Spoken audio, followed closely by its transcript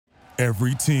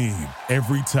Every team,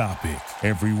 every topic,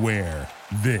 everywhere.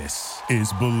 This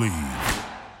is Believe.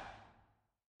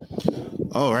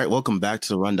 All right, welcome back to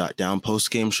the Run.down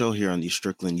Postgame show here on the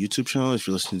Strickland YouTube channel. If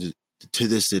you're listening to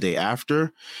this the day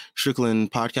after,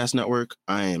 Strickland Podcast Network,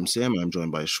 I am Sam, and I'm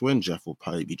joined by Schwinn. Jeff will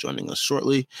probably be joining us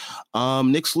shortly.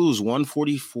 Knicks lose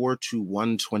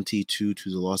 144-122 to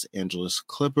the Los Angeles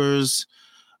Clippers.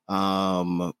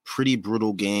 Pretty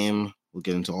brutal game. We'll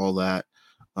get into all that,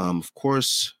 of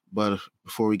course. But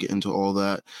before we get into all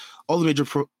that, all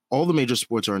the major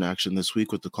sports are in action this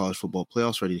week with the college football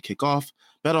playoffs ready to kick off.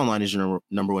 BetOnline is your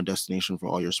number one destination for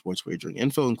all your sports wagering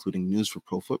info, including news for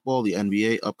pro football, the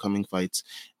NBA, upcoming fights,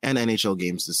 and NHL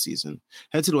games this season.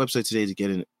 Head to the website today to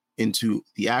get into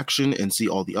the action and see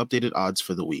all the updated odds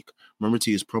for the week. Remember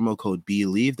to use promo code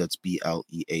BELIEVE, that's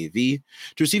BLEAV,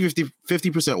 to receive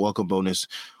 50% welcome bonus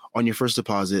on your first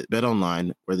deposit.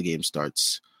 BetOnline, where the game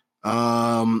starts.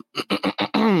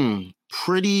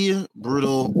 Pretty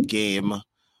brutal game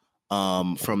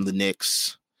from the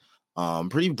Knicks.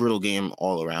 Pretty brutal game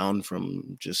all around,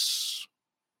 from just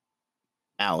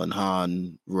Alan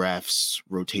Hahn, refs,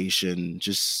 rotation,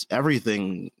 just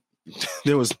everything.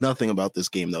 There was nothing about this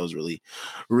game that was really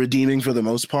redeeming for the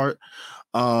most part.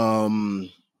 I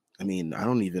mean, I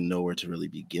don't even know where to really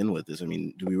begin with this. I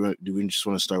mean, do we just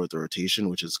want to start with the rotation,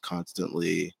 which is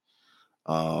constantly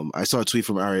I saw a tweet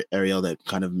from Ariel that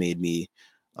kind of made me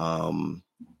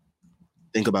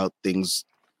think about things,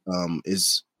 at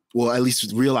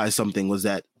least realize something, was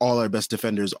that all our best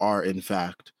defenders are in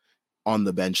fact on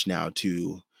the bench now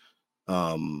to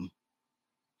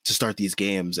start these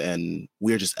games, and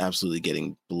we're just absolutely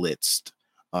getting blitzed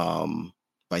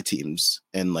by teams.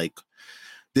 And like,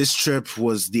 this trip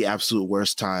was the absolute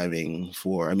worst timing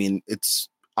it's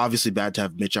obviously bad to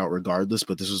have Mitch out regardless,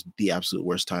 but this was the absolute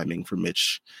worst timing for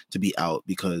Mitch to be out,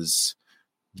 because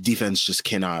defense just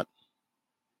cannot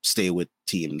stay with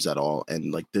teams at all.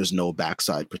 And like, there's no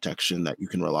backside protection that you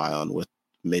can rely on with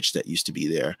Mitch that used to be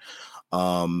there.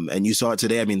 And you saw it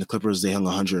today. I mean, the Clippers, they hung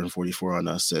 144 on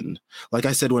us. And like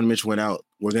I said, when Mitch went out,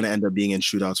 we're going to end up being in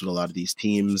shootouts with a lot of these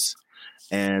teams.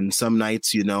 And some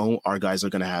nights, our guys are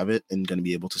going to have it and going to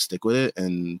be able to stick with it.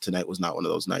 And tonight was not one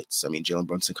of those nights. I mean, Jalen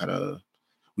Brunson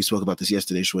we spoke about this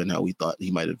yesterday, Schwinn, how we thought he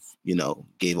might have,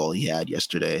 gave all he had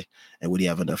yesterday. And would he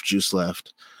have enough juice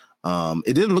left?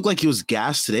 It didn't look like he was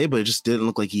gassed today, but it just didn't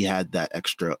look like he had that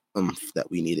extra oomph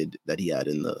that we needed, that he had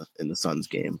in the Suns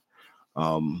game.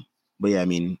 But yeah, I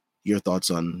mean, your thoughts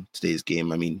on today's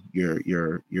game? I mean,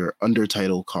 your under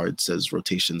title card says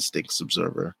rotation stinks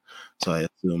observer, so I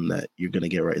assume that you're gonna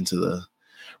get right into the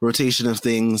rotation of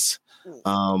things.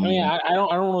 I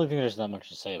don't really think there's that much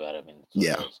to say about it. I mean,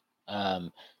 yeah.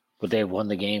 Would they have won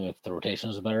the game if the rotation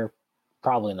was better?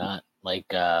 Probably not. Like,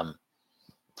 for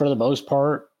the most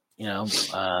part, were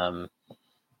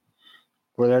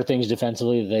there things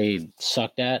defensively they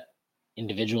sucked at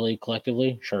individually,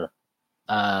 collectively? Sure.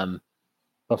 But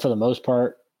for the most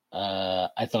part,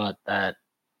 I thought that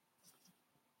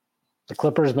the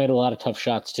Clippers made a lot of tough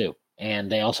shots too.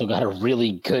 And they also got a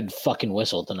really good fucking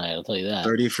whistle tonight, I'll tell you that.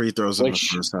 30 free throws in the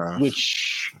first half.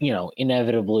 Which,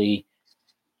 inevitably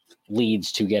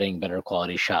leads to getting better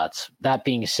quality shots. That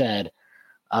being said,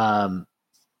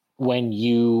 when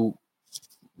you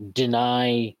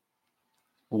deny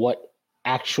what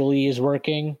actually is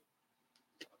working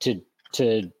to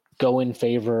go in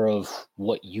favor of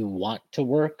what you want to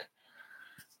work,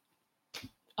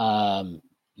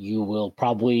 you will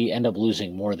probably end up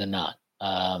losing more than not.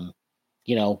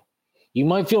 You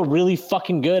might feel really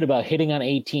fucking good about hitting on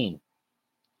 18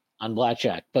 on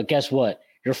blackjack, but guess what?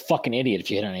 You're a fucking idiot if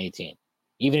you hit on 18.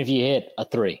 Even if you hit a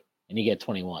 3 and you get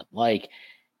 21. Like,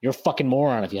 you're a fucking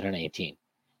moron if you hit on 18.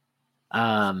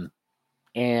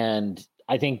 And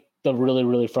I think the really,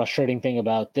 really frustrating thing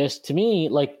about this, to me,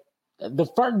 like,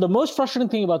 the most frustrating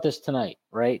thing about this tonight,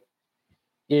 right,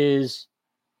 is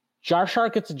Josh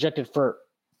Hart gets ejected for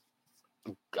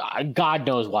God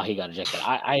knows why he got ejected.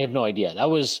 I have no idea.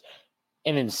 That was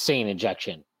an insane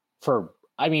ejection.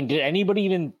 Did anybody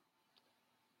even...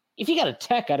 If he got a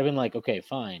tech, I'd have been like, okay,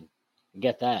 fine. I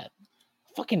get that.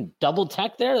 Fucking double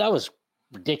tech there? That was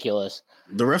ridiculous.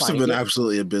 The refs have been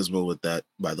absolutely abysmal with that,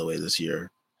 by the way, this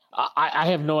year. I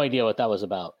have no idea what that was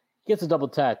about. He gets a double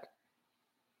tech.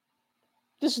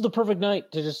 This is the perfect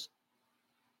night to just...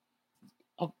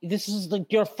 this is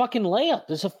like your fucking layup.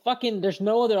 There's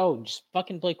no other... just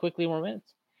fucking play quickly more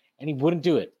minutes. And he wouldn't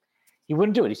do it. He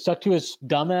stuck to his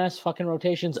dumbass fucking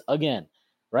rotations again.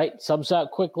 Right? Subs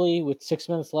out quickly with 6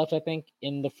 minutes left, I think,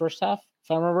 in the first half, if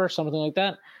I remember, something like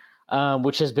that,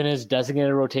 which has been his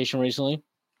designated rotation recently,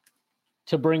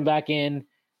 to bring back in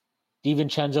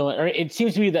DiVincenzo, or it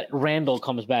seems to be that Randall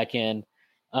comes back in,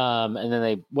 and then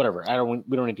they whatever.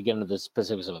 We don't need to get into the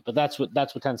specifics of it, but that's what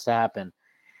tends to happen.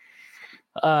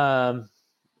 Look,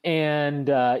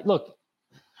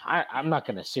 I'm not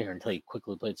going to sit here and tell you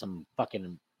quickly played some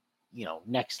fucking,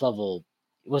 next level.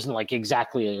 It wasn't like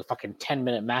exactly a fucking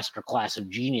 10-minute masterclass of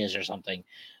genius or something,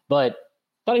 but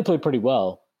thought he played pretty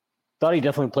well. Thought he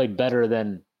definitely played better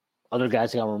than other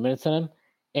guys that got more minutes than him.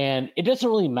 And it doesn't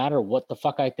really matter what the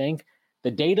fuck I think.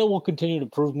 The data will continue to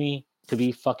prove me to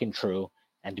be fucking true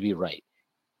and to be right.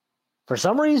 For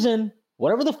some reason,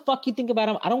 whatever the fuck you think about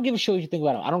him, I don't give a shit what you think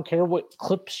about him. I don't care what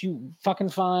clips you fucking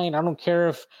find. I don't care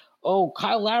if,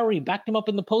 Kyle Lowry backed him up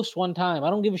in the post one time. I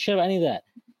don't give a shit about any of that.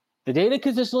 The data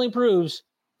consistently proves,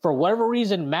 for whatever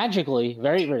reason, magically,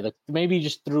 very, very, like maybe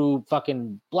just through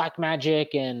fucking black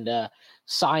magic and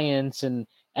science and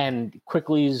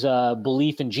Quickly's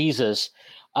belief in Jesus,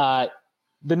 the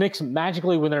Knicks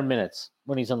magically win their minutes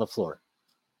when he's on the floor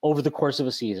over the course of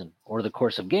a season, over the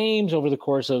course of games, over the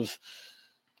course of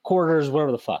quarters,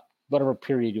 whatever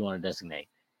period you want to designate.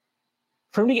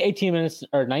 For him to get 18 minutes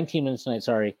or 19 minutes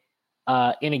tonight,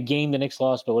 in a game the Knicks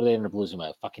lost, but what did they end up losing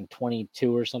by? Fucking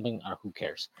 22 or something? Or who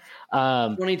cares?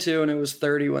 22, and it was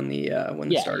 30 when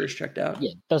the starters checked out.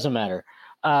 Yeah, doesn't matter.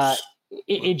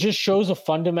 It just shows a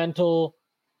fundamental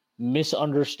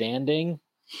misunderstanding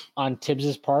on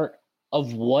Tibbs's part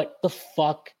of what the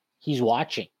fuck he's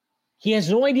watching. He has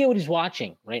no idea what he's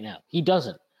watching right now. He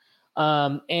doesn't.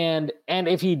 And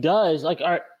if he does, all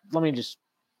right, let me just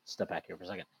step back here for a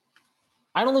second.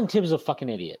 I don't think Tibbs is a fucking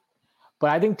idiot. But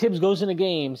I think Tibbs goes into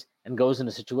games and goes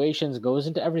into situations, goes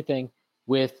into everything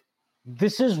with,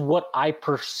 this is what I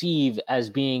perceive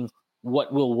as being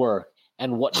what will work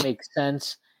and what makes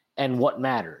sense and what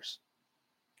matters.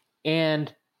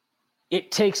 And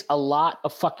it takes a lot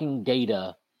of fucking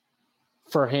data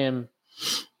for him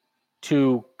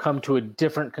to come to a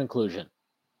different conclusion.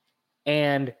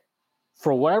 And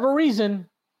for whatever reason,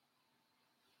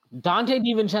 Dante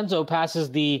DiVincenzo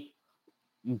passes the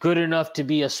good enough to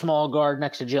be a small guard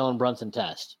next to Jalen Brunson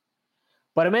test.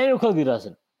 But Emmanuel Quigley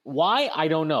doesn't. Why? I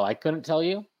don't know. I couldn't tell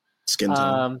you. Skin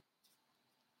tone.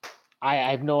 I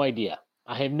have no idea.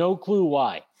 I have no clue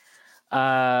why.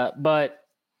 But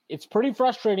it's pretty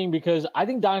frustrating because I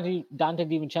think Dante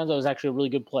DiVincenzo is actually a really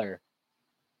good player.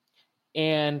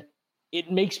 And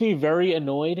it makes me very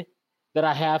annoyed that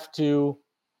I have to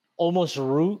almost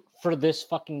root for this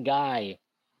fucking guy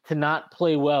to not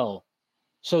play well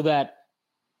so that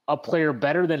a player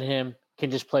better than him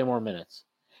can just play more minutes.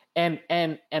 And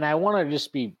I want to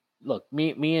just be, look,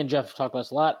 me and Jeff talk about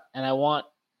this a lot, and I want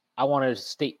to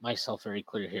state myself very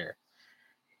clear here.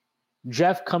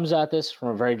 Jeff comes at this from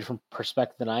a very different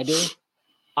perspective than I do.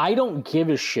 I don't give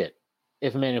a shit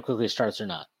if Emmanuel Quigley starts or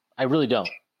not. I really don't.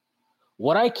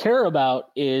 What I care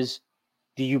about is,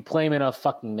 do you play him enough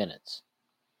fucking minutes?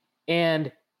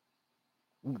 And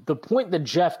the point that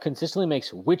Jeff consistently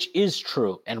makes, which is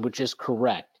true and which is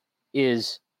correct,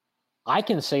 is I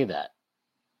can say that.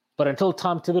 But until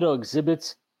Tom Thibodeau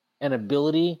exhibits an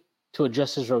ability to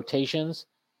adjust his rotations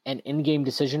and in-game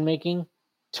decision-making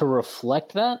to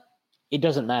reflect that, it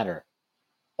doesn't matter.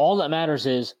 All that matters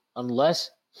is,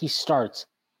 unless he starts,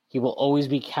 he will always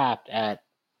be capped at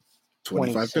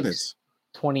 25 minutes.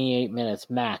 28 minutes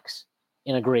max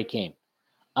in a great game.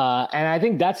 And I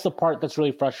think that's the part that's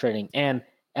really frustrating. And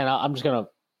I'm just going to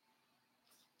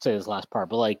say this last part,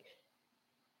 but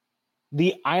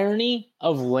the irony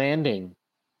of landing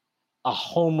a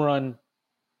home run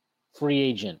free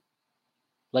agent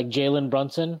like Jalen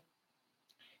Brunson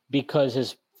because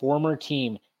his former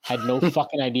team had no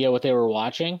fucking idea what they were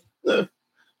watching.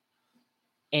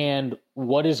 And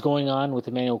what is going on with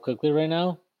Emmanuel Quigley right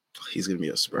now? He's going to be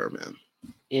a Spur, man.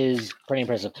 Is pretty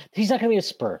impressive. He's not going to be a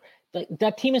Spur.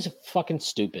 That team is fucking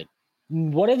stupid.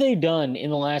 What have they done in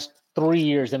the last 3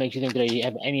 years that makes you think they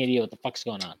have any idea what the fuck's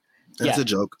going on? That's a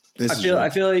joke. I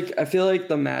feel like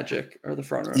the Magic are the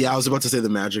front runner. Yeah, I was about to say the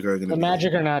Magic are going to. The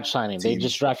Magic are not signing. They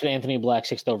just drafted Anthony Black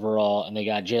 6th overall, and they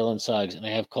got Jalen Suggs, and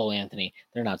they have Cole Anthony.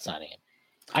 They're not signing him.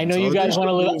 I know you guys want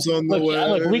to live.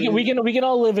 Look, we can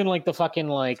all live in the fucking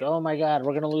oh my god,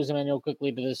 we're gonna lose Emmanuel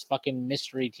Quigley to this fucking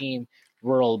mystery team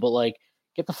world, but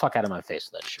get the fuck out of my face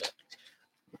with that shit.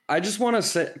 I just want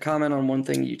to comment on one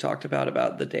thing you talked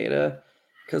about the data,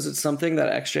 because it's something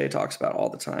that XJ talks about all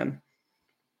the time.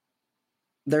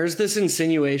 There's this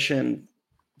insinuation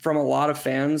from a lot of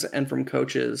fans and from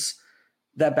coaches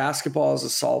that basketball is a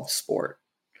solved sport,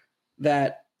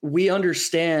 that we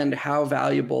understand how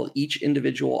valuable each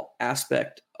individual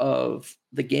aspect of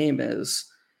the game is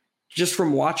just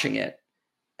from watching it,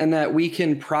 and that we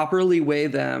can properly weigh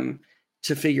them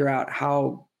to figure out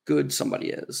how good somebody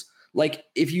is. Like,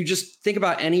 if you just think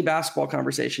about any basketball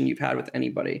conversation you've had with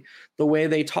anybody, the way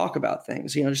they talk about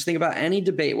things, just think about any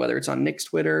debate, whether it's on Knicks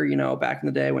Twitter, back in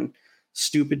the day when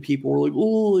stupid people were like,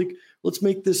 oh, like, let's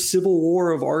make this civil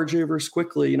war of RJ versus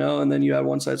Quickly, and then you had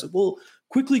one side say, well,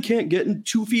 Quickly can't get in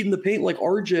 2 feet in the paint like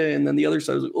RJ. And then the other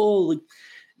side was like, oh, like,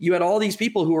 you had all these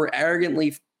people who were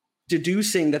arrogantly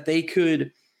deducing that they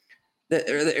could,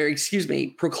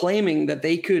 proclaiming that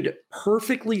they could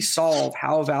perfectly solve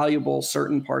how valuable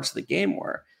certain parts of the game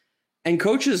were. And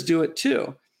coaches do it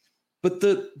too. But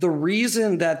the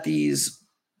reason that these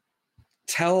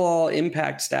tell-all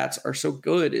impact stats are so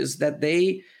good is that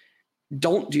they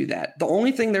don't do that. The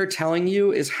only thing they're telling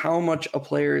you is how much a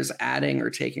player is adding or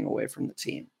taking away from the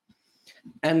team.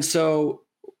 And so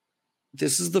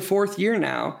this is the 4th year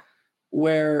now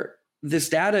where this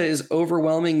data is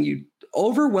overwhelmingly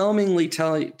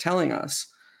telling us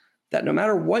that no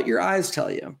matter what your eyes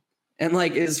tell you, and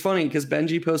like, it's funny because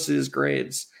Benji posted his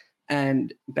grades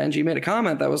and Benji made a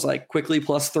comment that was like Quickly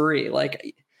 +3.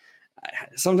 Like,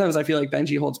 sometimes I feel like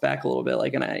Benji holds back a little bit.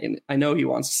 Like, and I know he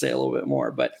wants to say a little bit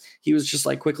more, but he was just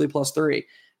like Quickly +3.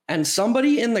 And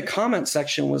somebody in the comment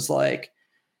section was like,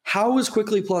 how was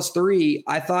Quickly +3?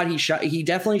 I thought he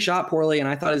definitely shot poorly, and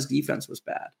I thought his defense was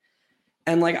bad.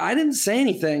 And like, I didn't say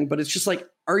anything, but it's just like,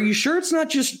 are you sure it's not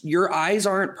just your eyes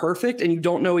aren't perfect and you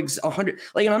don't know 100?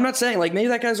 Like, and I'm not saying like, maybe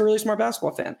that guy's a really smart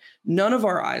basketball fan. None of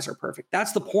our eyes are perfect.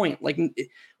 That's the point. Like,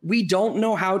 we don't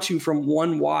know how to, from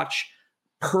one watch,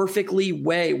 perfectly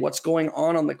weigh what's going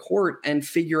on the court and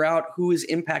figure out who is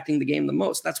impacting the game the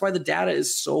most. That's why the data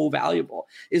is so valuable.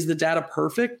 Is the data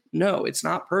perfect? No, it's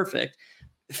not perfect.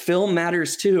 Film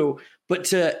matters too, but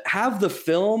to have the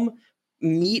film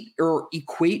meet or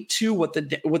equate to what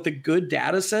the good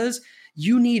data says,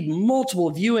 you need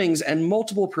multiple viewings and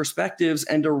multiple perspectives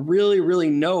and to really, really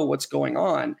know what's going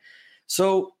on.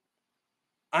 So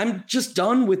I'm just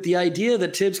done with the idea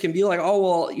that Tibbs can be like, oh,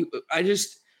 well,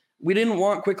 we didn't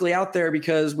want Quickly out there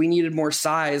because we needed more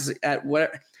size at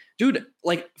what. Dude,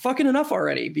 like, fucking enough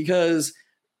already, because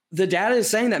the data is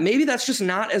saying that maybe that's just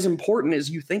not as important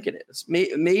as you think it is.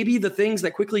 Maybe the things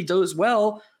that Quickly does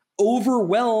well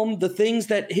overwhelm the things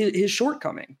that his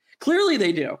shortcoming. Clearly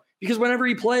they do, because whenever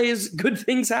he plays, good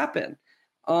things happen.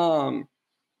 So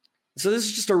this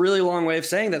is just a really long way of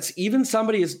saying that even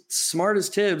somebody as smart as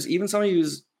Tibbs, even somebody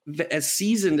who's as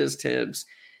seasoned as Tibbs,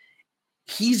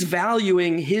 he's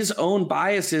valuing his own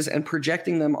biases and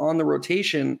projecting them on the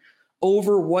rotation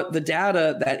over what the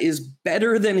data that is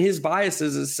better than his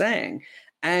biases is saying.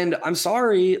 And I'm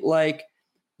sorry, like,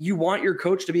 you want your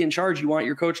coach to be in charge. You want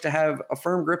your coach to have a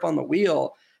firm grip on the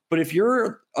wheel. But if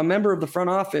you're a member of the front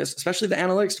office, especially the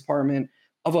analytics department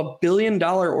of $1 billion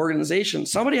organization,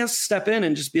 somebody has to step in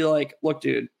and just be like, look,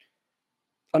 dude,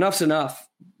 enough's enough.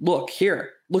 Look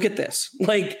here, look at this.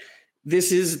 Like,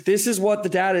 this is what the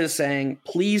data is saying.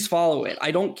 Please follow it. I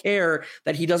don't care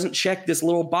that he doesn't check this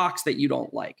little box that you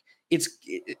don't like.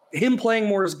 Him playing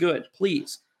more is good.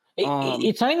 Please.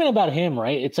 It's not even about him,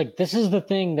 right? It's like, this is the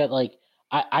thing that, like,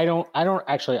 I don't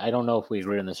know if we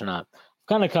agree on this or not. I've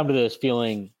kind of come to this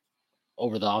feeling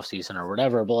over the offseason or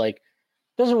whatever, but like,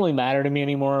 it doesn't really matter to me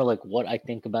anymore, like, what I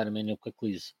think about Immanuel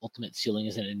Quickley's ultimate ceiling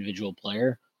as an individual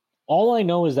player. All I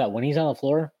know is that when he's on the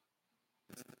floor,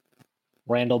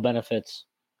 Randall benefits,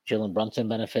 Jalen Brunson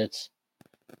benefits.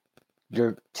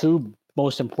 Your two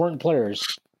most important players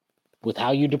with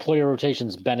how you deploy your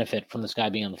rotations benefit from this guy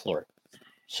being on the floor.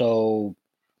 So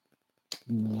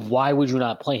why would you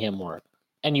not play him more?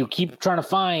 And you keep trying to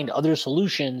find other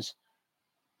solutions,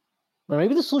 or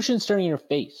maybe the solution is staring in your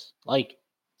face. Like,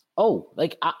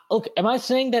 look, am I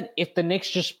saying that if the Knicks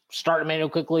just start Immanuel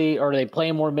Quickley or they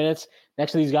play more minutes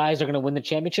next to these guys, are going to win the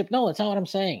championship? No, that's not what I'm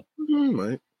saying.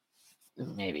 Right.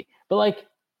 Maybe. But, like,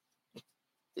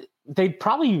 they'd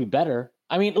probably be better.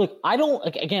 I mean, look, I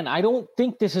don't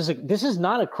think this is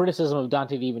not a criticism of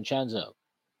Dante DiVincenzo,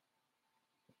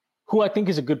 who I think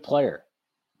is a good player.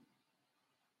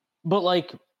 But,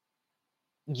 like,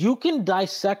 you can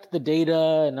dissect the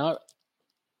data and I'm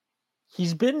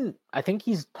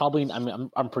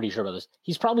pretty sure about this.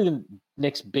 He's probably the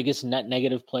Knicks' biggest net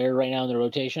negative player right now in the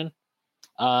rotation.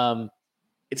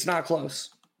 It's not close.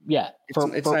 Yeah. It's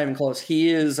not even close. He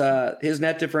is his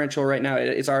net differential right now.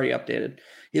 It's already updated.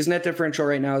 His net differential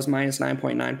right now is minus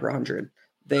 9.9 per 100.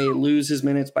 They lose his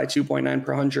minutes by 2.9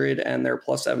 per 100, and they're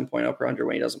plus 7.0 per 100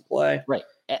 when he doesn't play. Right.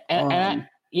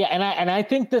 And I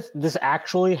think that this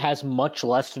actually has much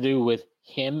less to do with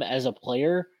him as a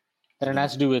player than it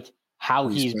has to do with how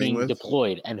he's being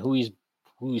deployed and who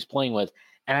he's playing with.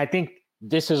 And I think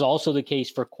this is also the case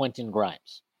for Quentin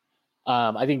Grimes.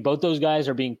 I think both those guys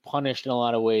are being punished in a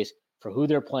lot of ways for who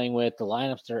they're playing with, the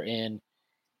lineups they're in,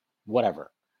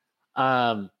 whatever.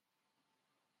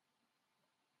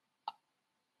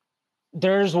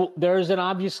 There's an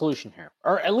obvious solution here,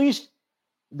 or at least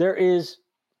there is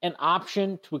an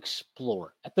option to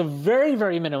explore. At the very,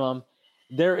 very minimum,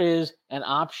 there is an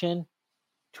option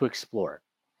to explore.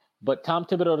 But Tom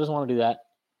Thibodeau doesn't want to do that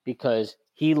because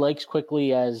he likes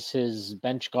Quickly as his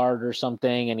bench guard or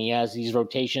something, and he has these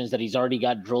rotations that he's already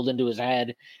got drilled into his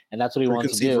head, and that's what he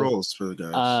wants to do. Roles for the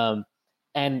guys.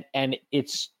 And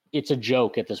it's a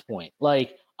joke at this point.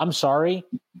 Like, I'm sorry.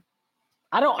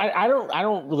 I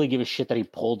don't really give a shit that he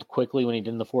pulled Quickly when he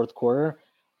did in the fourth quarter.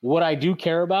 What I do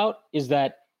care about is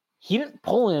that he didn't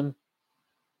pull him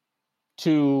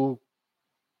to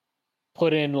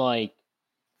put in like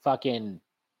fucking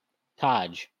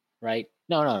Taj, right?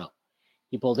 No.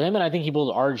 He pulled him, and I think he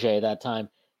pulled RJ that time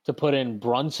to put in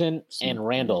Brunson and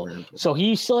Randall. So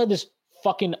he still had this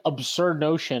fucking absurd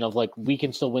notion of like, we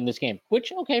can still win this game,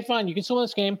 which, okay, fine. You can still win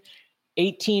this game.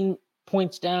 18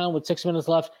 points down with 6 minutes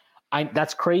left.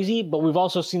 That's crazy, but we've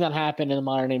also seen that happen in the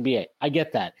modern NBA. I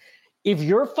get that. If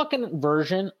your fucking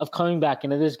version of coming back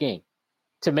into this game,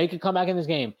 to make a comeback in this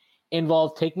game,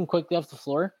 involved taking Quickly off the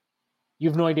floor, you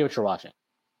have no idea what you're watching.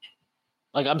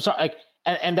 Like, I'm sorry, like,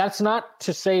 and that's not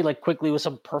to say like Quickly was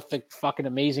some perfect fucking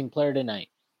amazing player tonight,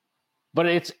 but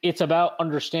it's about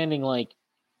understanding like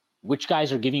which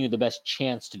guys are giving you the best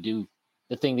chance to do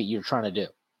the thing that you're trying to do.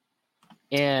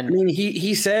 And I mean,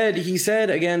 he said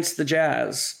against the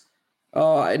Jazz,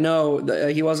 oh, I know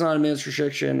he wasn't on a minutes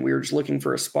restriction. We were just looking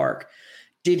for a spark.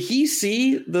 Did he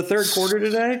see the third quarter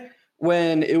today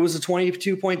when it was a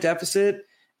 22-point deficit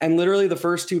and literally the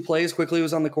first two plays Quickly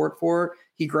was on the court for?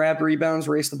 He grabbed rebounds,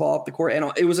 raced the ball up the court,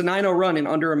 and it was a 9-0 run in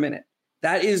under a minute.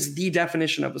 That is the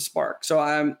definition of a spark. So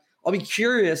I'll be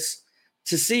curious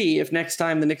to see if next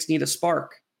time the Knicks need a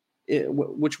spark,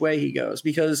 which way he goes.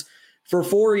 Because for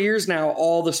 4 years now,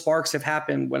 all the sparks have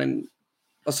happened when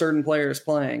a certain player is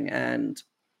playing, and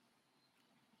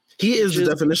he is the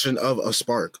definition of a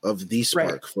spark, of the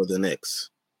spark for the Knicks.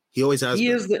 He always has. He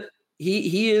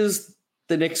is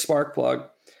the Knicks spark plug.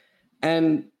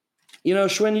 And you know,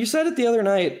 Schwinn, you said it the other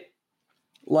night,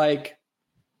 like,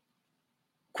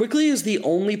 Quickly is the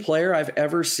only player I've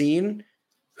ever seen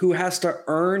who has to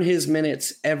earn his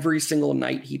minutes every single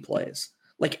night he plays.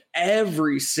 Like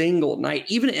every single night,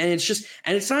 and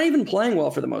it's not even playing well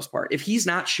for the most part. If he's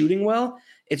not shooting well,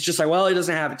 it's just like, well, he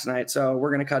doesn't have it tonight, so we're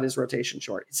going to cut his rotation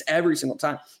short. It's every single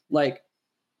time. Like,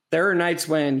 there are nights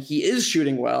when he is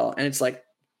shooting well, and it's like,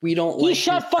 we don't like. He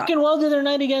shot fucking well the other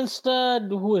night against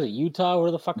who was it? Utah, where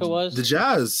the fuck it was? The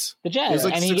Jazz. He was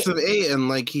like 6 of 8, and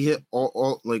like he hit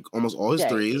all like almost all his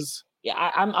threes.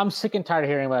 Yeah, I'm sick and tired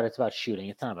of hearing about it. It's about shooting.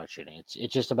 It's not about shooting.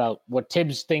 It's just about what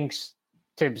Tibbs thinks.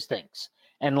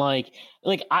 And like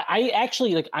I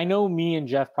actually, like, I know me and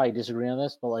Jeff probably disagree on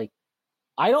this, but like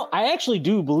I actually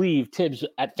do believe Tibbs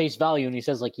at face value, and he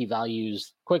says like he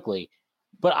values Quickly,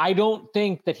 but I don't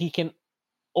think that he can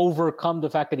overcome the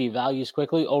fact that he values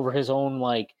Quickly over his own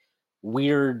like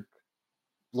weird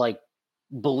like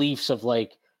beliefs of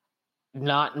like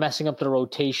not messing up the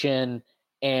rotation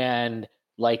and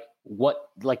like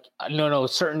what, like, no,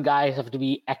 certain guys have to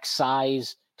be X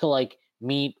size to like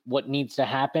meet what needs to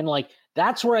happen. Like,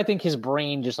 that's where I think his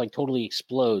brain just like totally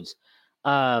explodes.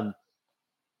 But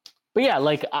yeah,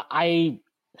 like I'm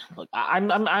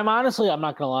honestly, I'm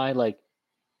not gonna lie, like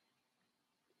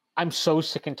I'm so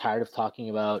sick and tired of talking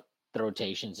about the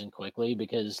rotations and Quickly,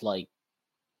 because like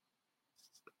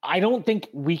I don't think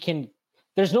we can.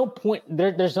 There's no point.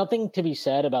 There's nothing to be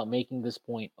said about making this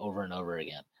point over and over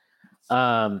again.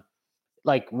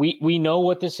 Like we know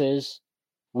what this is.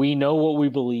 We know what we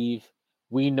believe.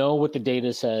 We know what the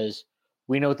data says.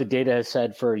 We know what the data has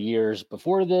said for years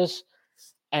before this.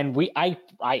 And I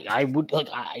would like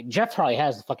Jeff probably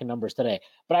has the fucking numbers today,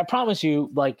 but I promise you,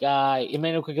 like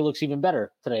Emmanuel Quickly looks even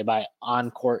better today by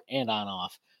on court and on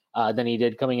off than he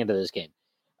did coming into this game.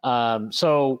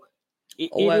 So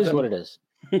it is what it is.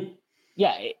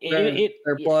 Yeah,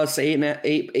 they're plus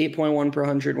 8.1 per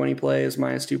 100 when he plays,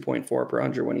 minus 2.4 per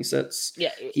 100 when he sits.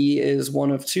 Yeah, he is one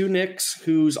of two Knicks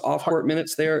whose off court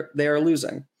minutes they are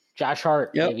losing. Josh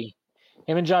Hart, maybe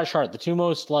him and Josh Hart, the two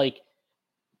most like.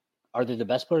 Are they the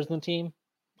best players in the team?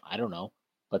 I don't know,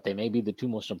 but they may be the two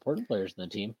most important players in the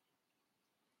team.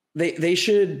 They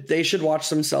should watch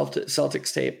some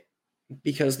Celtics tape,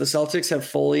 because the Celtics have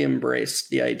fully embraced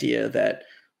the idea that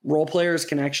role players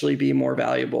can actually be more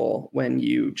valuable when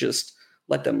you just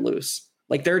let them loose.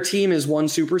 Like, their team is one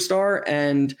superstar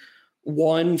and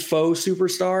one faux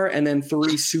superstar and then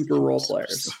three super role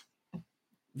players.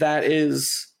 That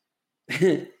is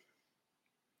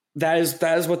that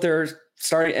is what they're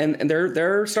starting, and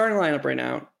their starting lineup right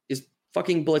now is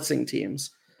fucking blitzing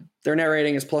teams. Their net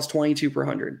rating is plus 22 per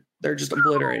 100. They're just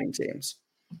obliterating teams.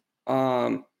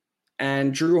 And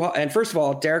first of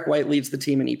all, Derek White leads the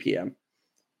team in EPM.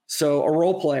 So a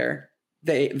role player,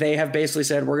 they have basically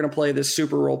said, we're going to play this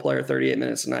super role player 38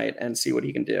 minutes a night and see what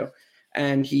he can do.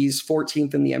 And he's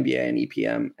 14th in the NBA in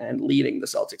EPM and leading the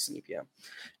Celtics in EPM.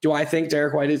 Do I think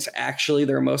Derek White is actually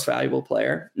their most valuable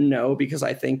player? No, because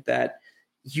I think that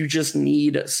you just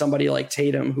need somebody like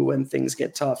Tatum who, when things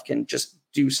get tough, can just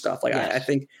do stuff. Like, yes. I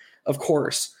think, of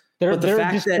course,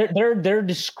 they're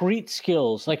discrete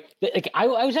skills. Like I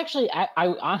was actually, I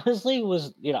honestly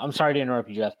was, I'm sorry to interrupt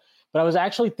you, Jeff, but I was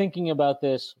actually thinking about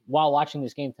this while watching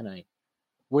this game tonight,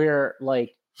 where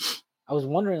like I was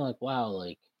wondering, like, wow,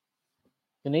 like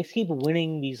the Knicks keep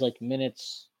winning these like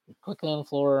minutes quickly on the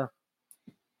floor,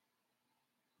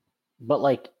 but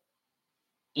like,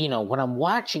 when I'm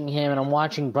watching him and I'm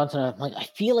watching Brunson, I'm like, I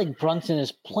feel like Brunson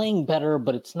is playing better,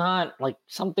 but it's not, like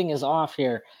something is off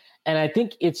here. And I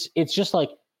think it's just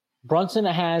like Brunson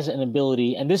has an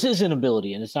ability, and this is an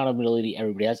ability, and it's not an ability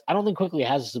everybody has. I don't think Quickley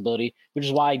has this ability, which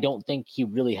is why I don't think he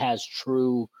really has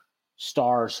true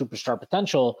superstar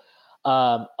potential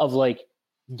of like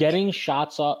getting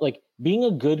shots off, like being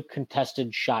a good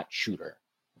contested shot shooter.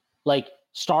 Like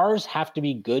stars have to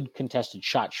be good contested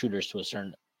shot shooters to a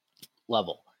certain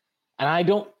level. And I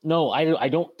don't know. I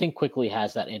don't think Quickley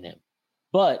has that in him.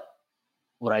 But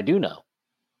what I do know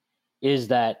is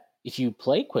that if you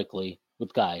play Quickley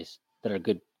with guys that are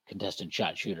good contested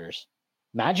shot shooters,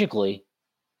 magically,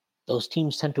 those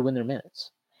teams tend to win their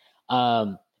minutes.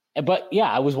 But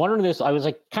yeah, I was wondering this. I was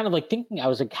like kind of like thinking, I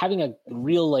was like having a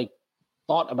real like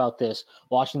thought about this,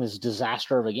 watching this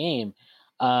disaster of a game,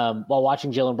 while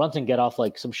watching Jalen Brunson get off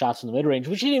like some shots in the mid range,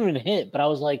 which he didn't even hit. But I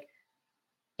was like,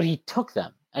 but he took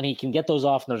them and he can get those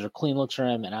off, and those are clean looks for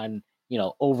him. And I'm,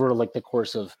 over like the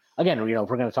course of, again, we're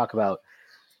going to talk about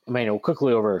Emmanuel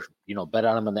quickly over, bet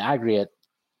on him in the aggregate.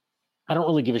 I don't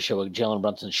really give a shit what Jalen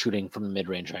Brunson's shooting from the mid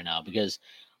range right now, because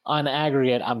on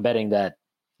aggregate, I'm betting that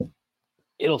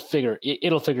it'll figure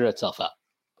itself out.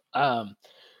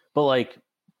 But like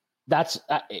that's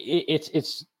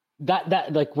it's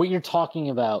that like what you're talking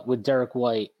about with Derek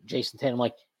White, Jason Tatum,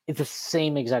 like it's the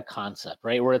same exact concept,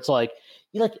 right? Where it's like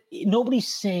nobody's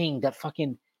saying that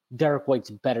fucking Derek White's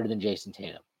better than Jason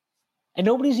Tatum, and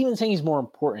nobody's even saying he's more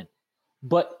important.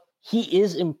 But he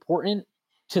is important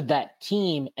to that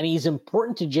team, and he's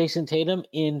important to Jason Tatum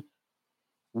in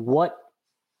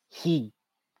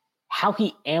how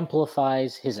he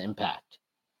amplifies his impact.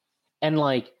 And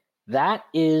like that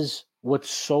is what's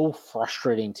so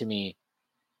frustrating to me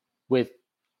with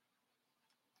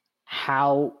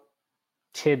how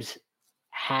Tibbs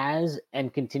has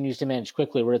and continues to manage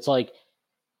Quickley, where it's like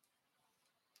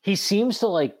he seems to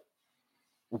like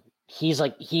he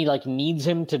needs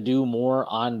him to do more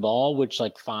on ball, which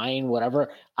like fine,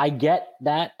 whatever. I get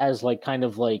that as like kind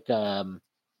of like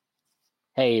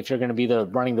hey, if you're going to be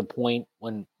running the point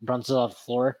when Brunson's off the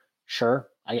floor, sure,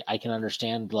 I can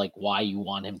understand like why you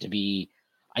want him to be.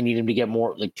 I need him to get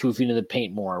more like 2 feet into the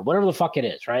paint more, whatever the fuck it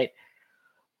is, right?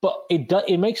 But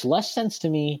it makes less sense to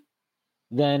me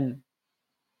than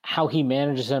how he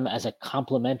manages them as a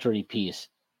complementary piece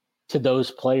to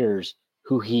those players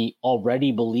who he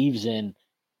already believes in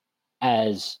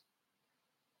as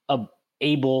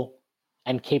able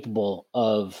and capable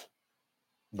of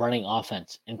running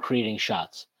offense and creating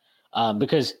shots.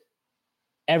 Because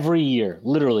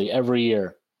literally every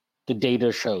year, the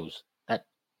data shows that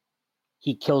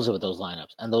he kills it with those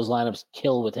lineups, and those lineups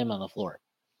kill with him on the floor.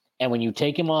 And when you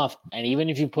take him off, and even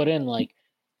if you put in like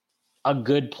a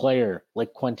good player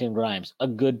like Quentin Grimes, a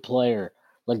good player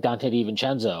like Dante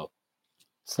DiVincenzo,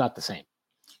 it's not the same.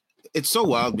 It's so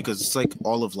wild because it's like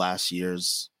all of last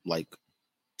year's like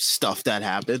stuff that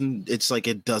happened. It's like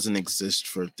it doesn't exist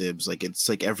for Thibs. Like it's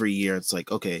like every year it's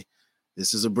like, okay,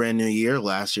 this is a brand new year.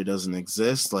 Last year doesn't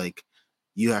exist. Like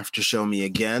you have to show me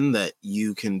again that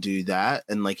you can do that.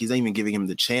 And like he's not even giving him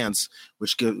the chance,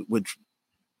 which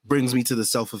brings me to the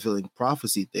self-fulfilling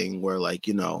prophecy thing where like,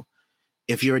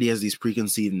 if he already has these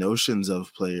preconceived notions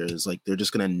of players, like they're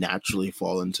just going to naturally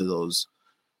fall into those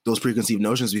preconceived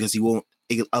notions because he won't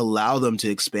allow them to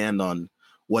expand on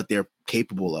what they're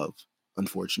capable of,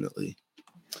 unfortunately.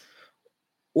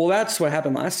 Well, that's what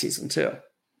happened last season too.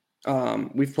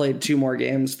 We've played 2 more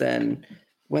games than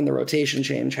when the rotation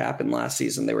change happened last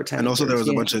season. They were 10. And also there was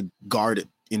a bunch of guard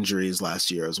injuries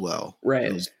last year as well.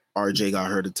 Right. RJ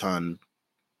got hurt a ton.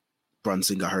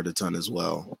 Brunson got hurt a ton as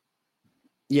well.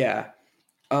 Yeah.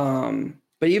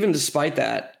 But even despite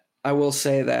that, I will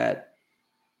say that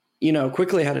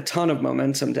Quickly had a ton of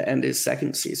momentum to end his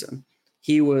second season.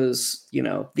 He was,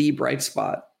 the bright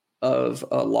spot of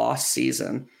a lost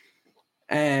season.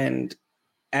 And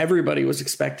everybody was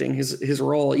expecting his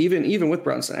role, even with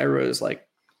Brunson. Everybody was like,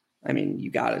 I mean, you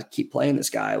got to keep playing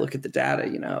this guy. Look at the data,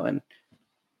 and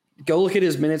go look at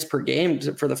his minutes per game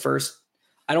for the first.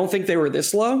 I don't think they were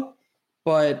this low,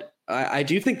 but I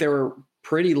do think they were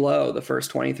pretty low the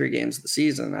first 23 games of the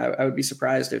season. I would be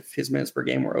surprised if his minutes per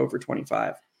game were over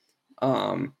 25.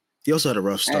 He also had a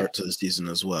rough start to the season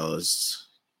as well.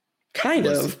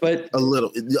 But a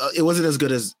little. It wasn't as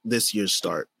good as this year's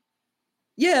start.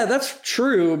 Yeah, that's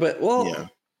true. But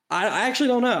I actually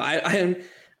don't know.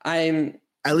 I'm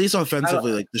at least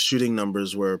offensively, like the shooting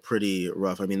numbers were pretty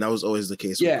rough. I mean, that was always the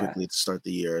case with Quickly to start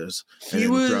the years. And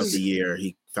throughout the year,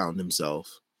 he found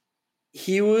himself.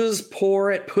 He was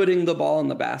poor at putting the ball in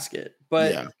the basket,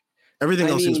 but everything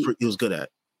else he was good at.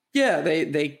 Yeah,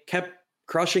 they kept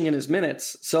crushing in his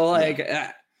minutes. So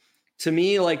to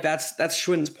me, like that's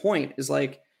Schwinn's point is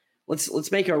like,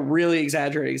 let's make a really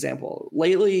exaggerated example.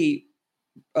 Lately,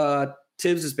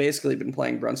 Tibbs has basically been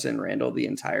playing Brunson and Randall the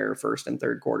entire first and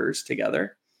third quarters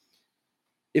together.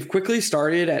 If Quickly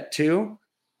started at 2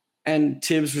 and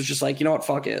Tibbs was just like, you know what,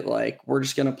 fuck it. Like, we're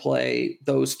just going to play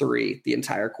those 3 the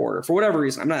entire quarter for whatever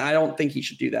reason. I don't think he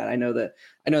should do that. I know that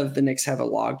the Knicks have a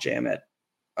log jam at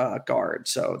guard,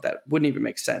 so that wouldn't even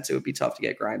make sense. It would be tough to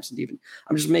get Grimes and even.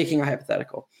 I'm just making a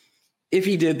hypothetical. If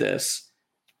he did this,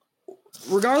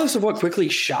 regardless of what Quickly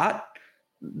shot,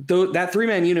 that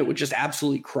 3-man unit would just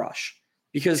absolutely crush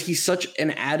because he's such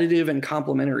an additive and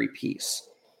complementary piece.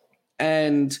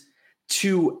 And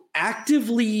to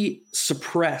actively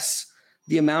suppress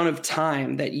the amount of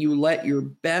time that you let your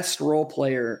best role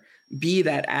player be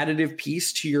that additive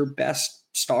piece to your best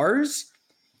stars,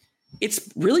 it's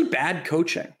really bad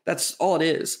coaching. That's all it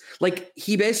is. Like,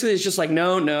 he basically is just like,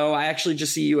 no, I actually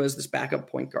just see you as this backup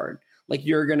point guard. Like,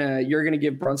 you're gonna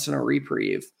give Brunson a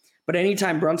reprieve. But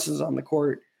anytime Brunson's on the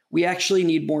court, we actually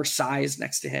need more size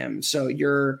next to him. So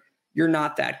you're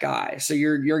not that guy. So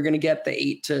you're going to get the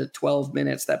 8 to 12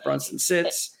 minutes that Brunson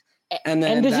sits. And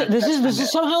then this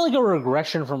is somehow like a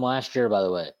regression from last year, by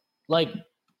the way. Like,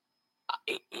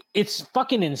 it's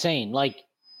fucking insane. Like,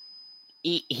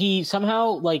 he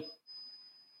somehow like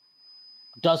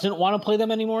doesn't want to play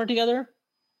them anymore together,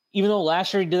 even though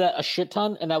last year he did that a shit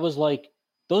ton. And that was like,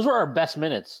 those were our best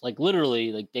minutes. Like,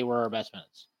 literally, like, they were our best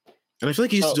minutes. And I feel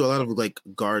like he used to do a lot of like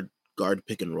guard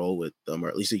pick and roll with them, or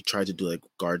at least he tried to do like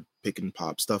guard pick and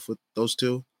pop stuff with those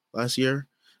two last year.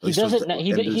 He does it.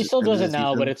 He still does it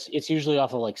now, but it's usually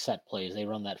off of like set plays. They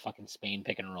run that fucking Spain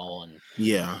pick and roll and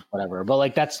whatever. But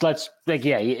like that's like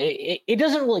it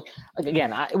doesn't really like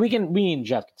again. Me and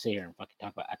Jeff can sit here and fucking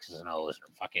talk about X's and O's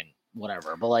or fucking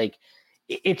whatever. But like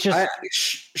it's just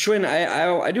Schwinn.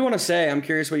 I do want to say I'm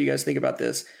curious what you guys think about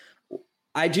this.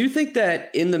 I do think that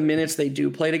in the minutes they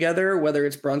do play together, whether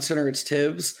it's Brunson or it's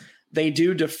Tibbs, they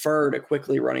do defer to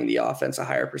Quickly running the offense a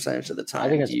higher percentage of the time. I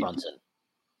think it's Brunson.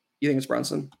 You think it's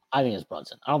Brunson? I think it's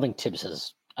Brunson. I don't think Tibbs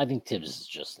has. I think Tibbs is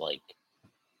just like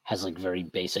has like very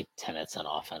basic tenets on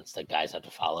offense that guys have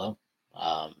to follow.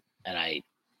 That's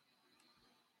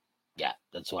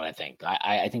what I think.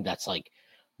 I think that's like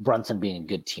Brunson being a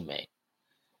good teammate.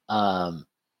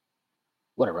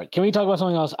 Whatever. Can we talk about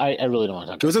something else? I really don't want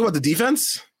to talk. Can we talk about the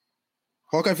defense?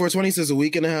 Hawkeye 420 says a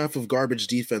week and a half of garbage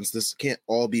defense. This can't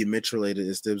all be Mitch related.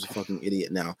 Is Tibbs a fucking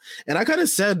idiot now? And I kind of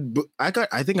said, I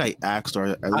think I asked or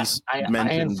at least mentioned.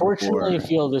 I unfortunately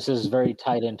feel this is very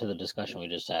tied into the discussion we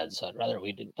just had. So I'd rather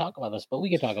we didn't talk about this, but we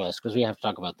can talk about this because we have to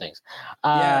talk about things.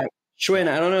 Schwinn,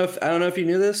 I don't know if you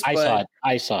knew this. I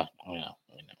saw it. I know.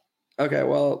 Okay,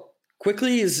 well,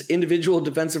 Quickly's individual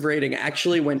defensive rating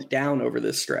actually went down over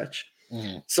this stretch.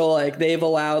 Mm-hmm. So like they've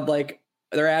allowed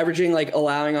they're averaging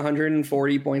allowing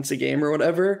 140 points a game or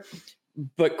whatever,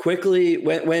 but Quickly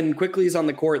when Quickly's on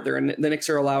the court, the Knicks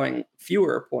are allowing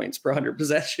fewer points per 100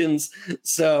 possessions.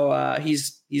 So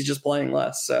he's just playing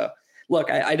less. So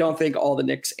look, I don't think all the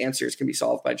Knicks answers can be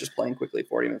solved by just playing Quickly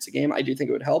 40 minutes a game. I do think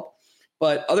it would help,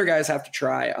 but other guys have to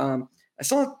try. I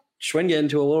saw Schwinn get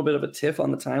into a little bit of a tiff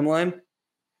on the timeline.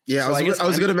 Yeah, so I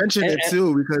was going to mention it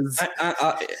too because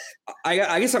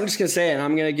I guess I'm just going to say it. And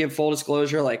I'm going to give full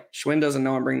disclosure. Like Schwinn doesn't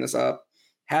know I'm bringing this up.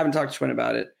 Haven't talked to Schwinn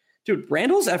about it, dude.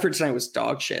 Randall's effort tonight was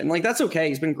dog shit, and that's okay.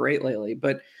 He's been great lately,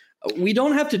 but we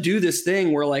don't have to do this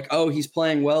thing where he's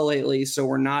playing well lately, so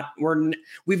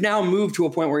we've now moved to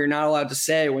a point where you're not allowed to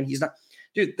say when he's not.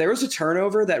 Dude, there was a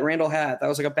turnover that Randall had. That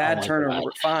was a bad turnover.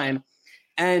 God. Fine.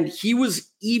 And he was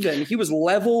even. He was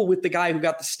level with the guy who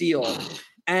got the steal.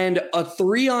 And a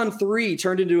 3-on-3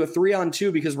 turned into a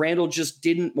 3-on-2 because Randall just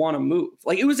didn't want to move.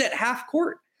 It was at half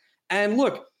court. And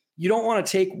look, you don't want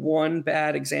to take one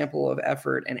bad example of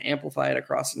effort and amplify it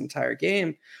across an entire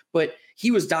game, but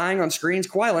he was dying on screens.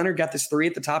 Kawhi Leonard got this 3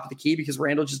 at the top of the key because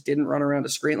Randall just didn't run around a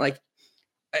screen. Like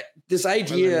this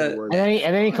idea. And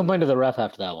then he complained to the ref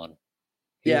after that one.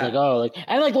 He was like, oh, like,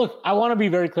 and like, look, I want to be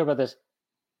very clear about this.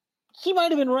 He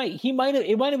might have been right. It might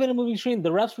have been a moving screen.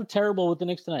 The refs were terrible with the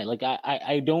Knicks tonight. Like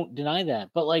I don't deny that,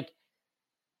 but like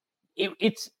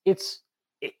it's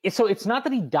so it's not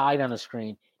that he died on a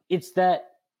screen. It's that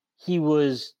he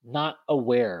was not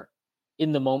aware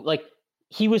in the moment. Like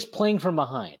he was playing from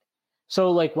behind.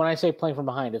 So like when I say playing from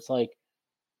behind, it's like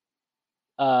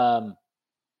when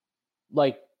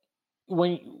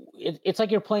it's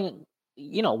like you're playing,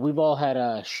 you know, we've all had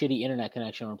a shitty internet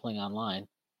connection when we're playing online.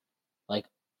 Like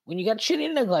when you got shitty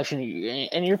internet connection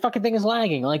and your fucking thing is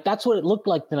lagging, like that's what it looked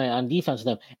like tonight on defense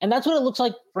with him. And that's what it looks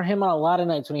like for him on a lot of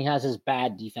nights when he has his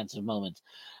bad defensive moments.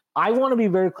 I want to be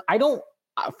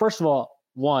first of all,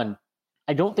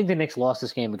 I don't think the Knicks lost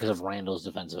this game because of Randall's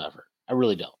defensive effort. I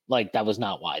really don't. Like, that was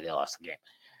not why they lost the game.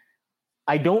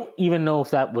 I don't even know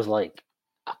if that was like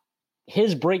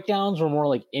his breakdowns were more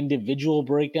like individual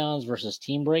breakdowns versus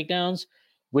team breakdowns,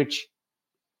 which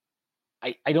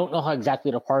I don't know how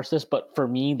exactly to parse this, but for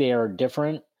me, they are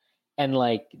different. And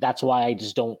like, that's why I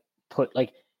just don't put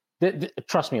like,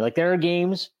 trust me, like there are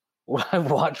games where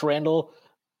I've watched Randall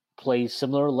play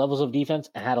similar levels of defense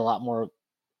and had a lot more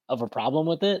of a problem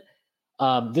with it.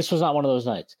 This was not one of those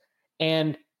nights.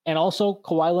 And also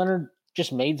Kawhi Leonard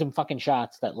just made some fucking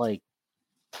shots that like,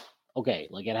 okay,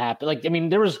 like it happened. Like, I mean,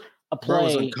 there was a play. Bro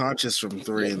was unconscious from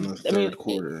 3 in the third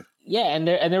quarter. And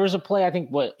there was a play, I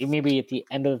think maybe at the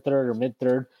end of the third or mid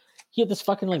third, he had this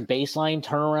fucking like baseline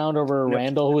turnaround over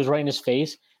Randall who was right in his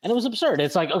face. And it was absurd.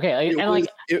 It's like, okay. It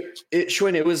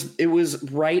was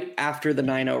right after the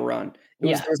 9-0 run.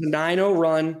 There was a 9-0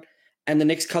 run. And the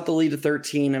Knicks cut the lead to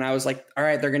 13. And I was like, all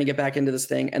right, they're going to get back into this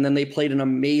thing. And then they played an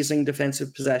amazing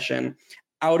defensive possession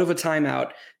out of a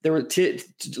timeout. There were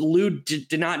Lou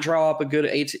did not draw up a good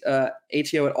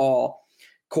ATO at all.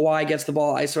 Kawhi gets the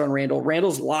ball, ISO on Randall.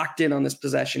 Randall's locked in on this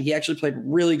possession. He actually played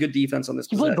really good defense on this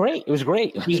possession. He played great. It was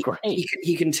great.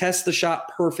 He can test the shot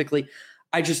perfectly.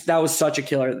 That was such a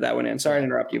killer that went in. Sorry to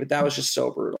interrupt you, but that was just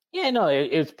so brutal. Yeah, no,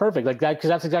 it's perfect. Like that, because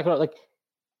that's exactly what, like,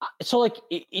 so like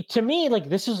to me, like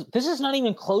this is not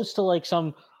even close to like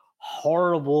some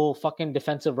horrible fucking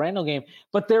defensive Randall game,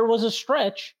 but there was a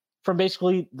stretch from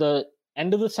basically the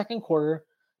end of the second quarter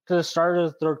to the start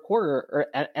of the third quarter,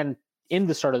 and in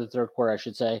the start of the third quarter, I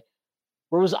should say,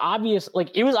 where it was obvious,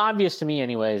 like it was obvious to me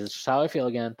anyways, it's just how I feel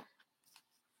again,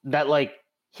 that like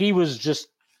he was just,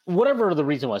 whatever the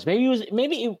reason was,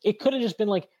 maybe it could have just been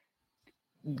like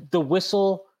the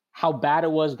whistle, how bad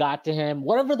it was got to him,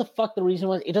 whatever the fuck the reason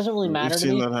was, it doesn't really matter to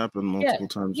me. We've seen that happen multiple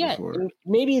times before.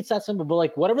 Maybe it's that simple, but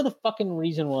like whatever the fucking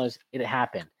reason was, it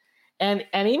happened. And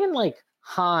even like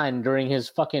Han during his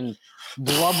fucking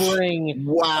blubbering,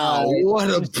 what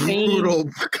a brutal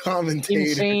commentator,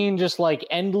 insane, just like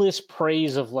endless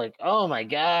praise of like, oh my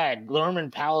god, Norman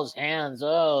Powell's hands,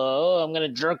 I'm gonna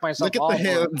jerk myself off. Look at the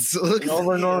hands,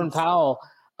 over Norman Powell.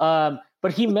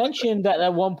 But he mentioned that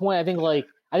at one point, I think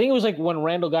it was like when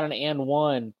Randall got an and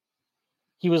one,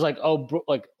 he was like,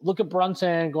 like look at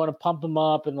Brunson, going to pump him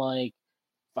up and like,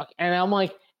 fuck. And I'm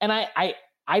like, and I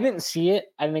didn't see it,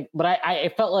 I didn't, but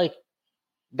I felt like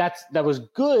that was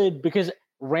good because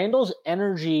Randall's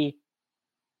energy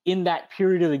in that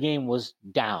period of the game was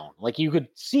down. Like you could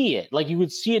see it. Like you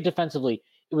could see it defensively.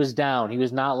 It was down. He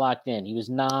was not locked in. He was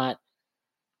not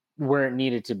where it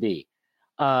needed to be.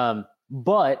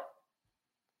 But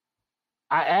I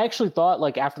actually thought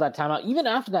like after that timeout, even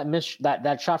after that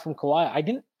that shot from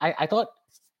Kawhi, I thought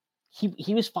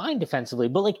he was fine defensively.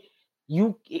 But like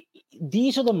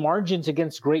these are the margins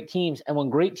against great teams. And when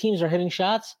great teams are hitting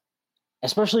shots,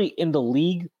 especially in the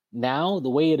league now, the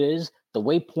way it is, the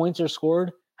way points are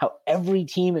scored, how every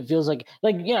team, it feels like,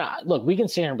 yeah, look, we can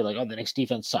sit here and be like, oh, the Knicks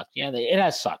defense sucked. Yeah, it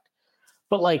has sucked.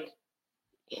 But like,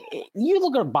 you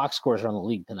look at box scores around the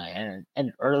league tonight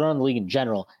and or around the league in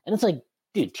general, and it's like,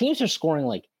 dude, teams are scoring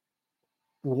like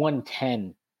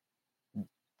 110.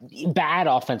 Bad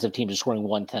offensive teams are scoring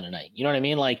 110 a night. You know what I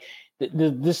mean? Like,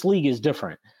 this league is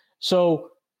different. So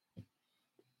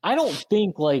I don't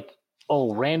think like,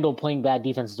 Randall playing bad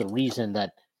defense is the reason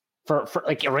that for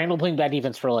like Randall playing bad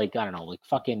defense for like, I don't know, like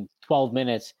fucking 12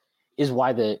 minutes is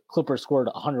why the Clippers scored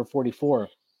 144.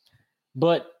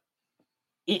 But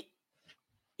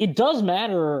it does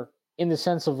matter in the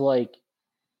sense of like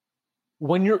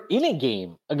when you're in a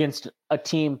game against a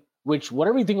team, which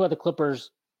whatever you think about the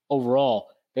Clippers overall,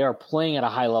 they are playing at a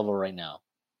high level right now.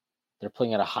 They're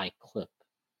playing at a high clip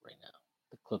right now.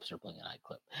 The Clips are playing an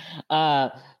iClip.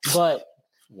 But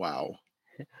wow.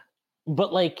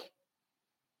 But like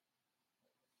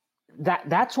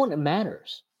that's when it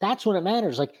matters. That's when it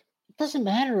matters. Like it doesn't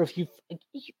matter if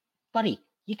buddy,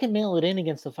 you can mail it in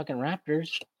against the fucking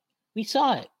Raptors. We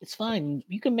saw it. It's fine.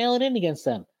 You can mail it in against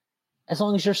them as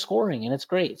long as you're scoring, and it's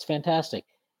great. It's fantastic.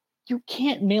 You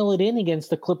can't mail it in against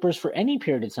the Clippers for any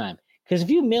period of time, because if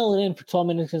you mail it in for 12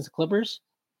 minutes against the Clippers,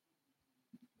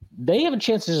 they have a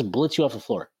chance to just blitz you off the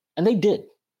floor, and they did.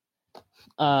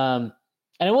 And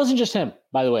it wasn't just him,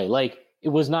 by the way. Like, it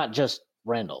was not just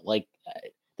Randall. Like,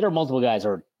 there are multiple guys that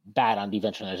are bad on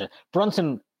defense.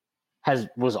 Brunson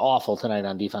was awful tonight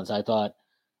on defense, I thought.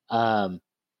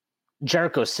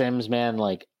 Jericho Sims, man,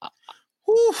 like,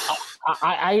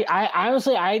 I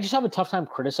honestly, I just have a tough time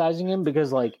criticizing him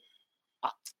because, like,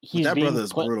 that brother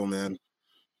is brutal, man.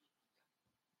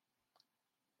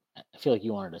 I feel like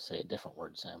you wanted to say a different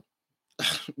word, Sam.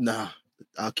 Nah,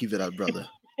 I'll keep it out, brother.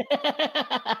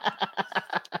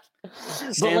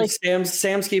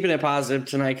 Sam's keeping it positive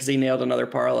tonight because he nailed another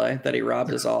parlay that he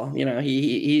robbed us all. You know,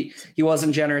 he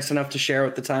wasn't generous enough to share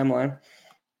with the timeline.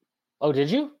 Oh,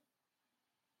 did you?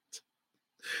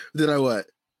 Did I what?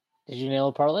 Did you nail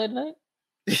a parlay tonight?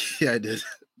 Yeah, I did.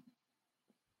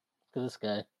 Look at this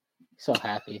guy. He's so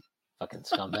happy. Fucking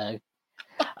scumbag.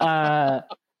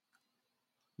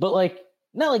 But like,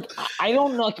 no, like, I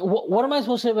don't know. Like, what am I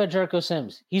supposed to say about Jericho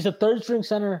Sims? He's a third string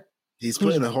center. He's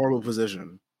put in a horrible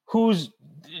position. Whose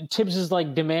Tibbs is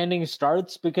like demanding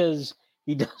starts because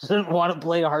he doesn't want to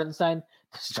play Hartenstein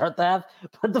to start the half.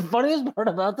 But the funniest part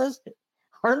about this,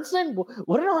 Hartenstein,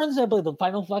 what did Hartenstein play? The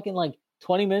final fucking like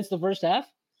 20 minutes the first half?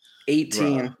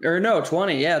 18 or no,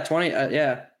 20. Yeah, 20.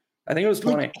 Yeah, I think it was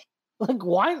 20. Like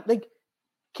why? Like,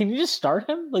 can you just start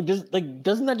him? Like,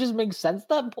 doesn't that just make sense at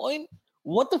that point?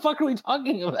 What the fuck are we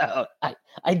talking about?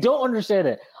 I don't understand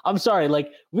it. I'm sorry.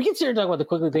 Like, we can sit here and talk about the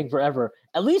Quickly thing forever.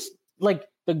 At least, like,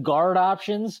 the guard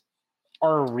options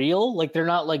are real. Like, they're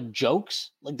not, like,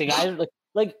 jokes. Like, the guys,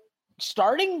 like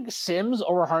starting Sims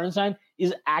over Hartenstein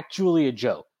is actually a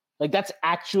joke. Like, that's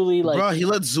actually, like... Bro, he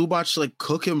let Zubac, like,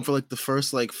 cook him for, like, the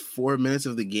first, like, 4 minutes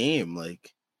of the game.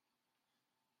 Like,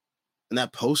 and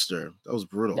that poster, that was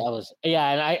brutal. That was... Yeah,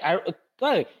 and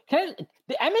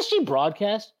the MSG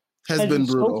broadcast... has been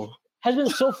brutal. Has been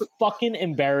so fucking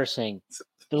embarrassing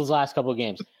those last couple of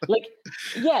games. Like,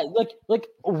 yeah, like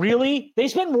really? They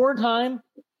spent more time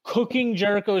cooking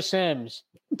Jericho Sims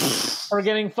or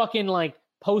getting fucking like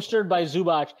postered by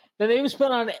Zubac than they've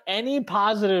spent on any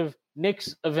positive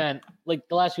Knicks event like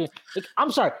the last few. Like,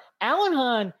 I'm sorry, Alan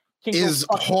Hahn is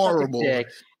horrible.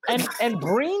 And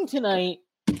Breen tonight,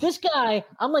 this guy,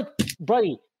 I'm like,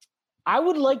 buddy, I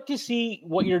would like to see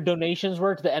what your donations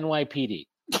were to the NYPD.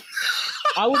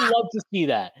 I would love to see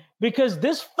that because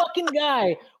this fucking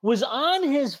guy was on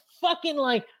his fucking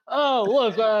like, oh,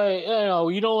 look,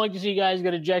 you don't like to see guys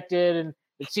get ejected and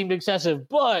it seemed excessive,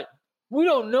 but we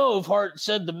don't know if Hart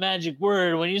said the magic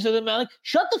word when you said the magic.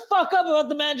 Shut the fuck up about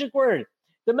the magic word.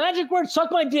 The magic word, suck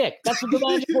my dick. That's what the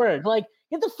magic word. Like,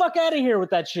 get the fuck out of here with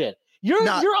that shit. You're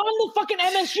on the fucking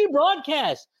MSG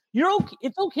broadcast.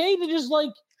 It's okay to just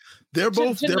like. They're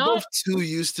both too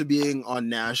used to being on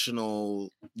national,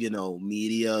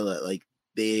 media. Like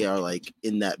they are like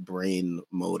in that brain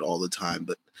mode all the time.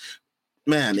 But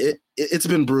man, it's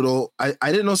been brutal. I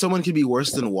didn't know someone could be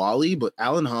worse than Wally, but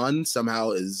Alan Hahn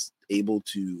somehow is able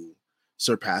to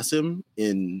surpass him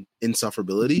in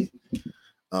insufferability.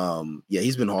 Yeah,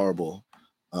 he's been horrible.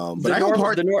 But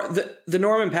the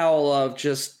Norman Powell of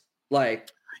just like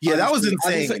that was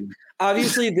insane.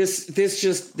 Obviously, this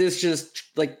just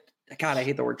like. God, I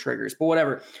hate the word triggers, but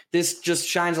whatever. This just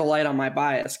shines a light on my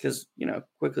bias because,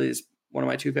 Quickly is one of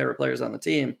my two favorite players on the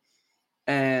team.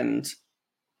 And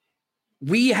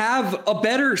we have a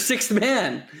better sixth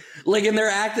man. Like, and they're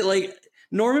acting like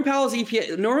Norman Powell's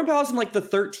EPM. Norman Powell's in like the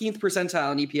 13th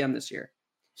percentile in EPM this year.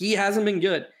 He hasn't been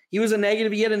good. He had a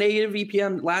negative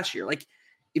EPM last year. Like,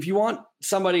 if you want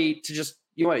somebody to just,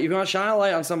 you want to shine a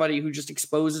light on somebody who just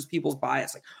exposes people's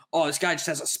bias. Like, oh, this guy just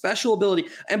has a special ability.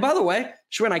 And by the way,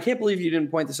 Schwinn, I can't believe you didn't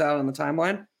point this out on the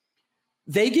timeline.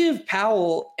 They give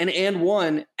Powell an and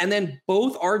one, and then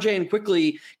both RJ and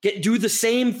Quickly do the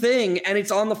same thing, and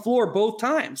it's on the floor both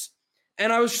times.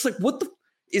 And I was just like, what the?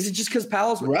 Is it just because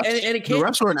Powell's? The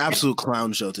refs were an absolute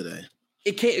clown show today.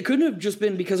 It couldn't have just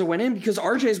been because it went in, because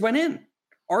RJ's went in.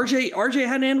 RJ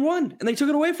had an and one, and they took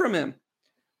it away from him.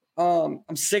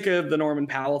 I'm sick of the Norman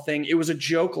Powell thing. It was a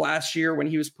joke last year when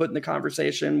he was put in the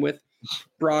conversation with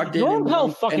Brogdon. Norman Powell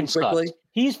fucking sucks.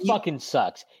 He fucking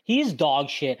sucks. He's dog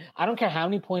shit. I don't care how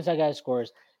many points that guy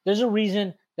scores. There's a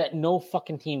reason that no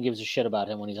fucking team gives a shit about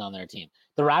him when he's on their team.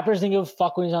 The Raptors didn't give a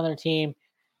fuck when he's on their team.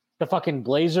 The fucking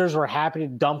Blazers were happy to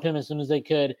dump him as soon as they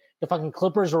could. The fucking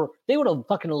Clippers they would have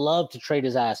fucking loved to trade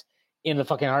his ass in the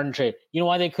fucking Harden trade. You know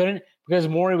why they couldn't? Because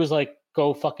Morey was like,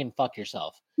 go fucking fuck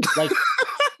yourself. Like,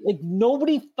 like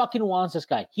nobody fucking wants this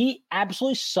guy. He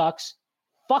absolutely sucks.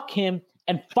 Fuck him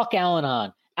and fuck Alan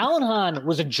Hahn. Alan Hahn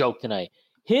was a joke tonight.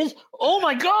 Oh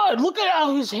my God, look at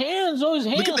how his hands. Oh, his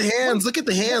hands. Look at the hands. Look at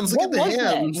the hands. Look at the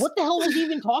hands. What the hell was he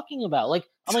even talking about? Like,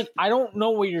 I'm like, I don't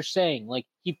know what you're saying. Like,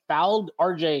 he fouled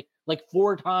RJ like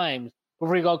 4 times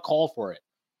before he got called for it.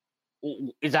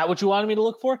 Is that what you wanted me to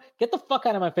look for? Get the fuck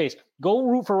out of my face. Go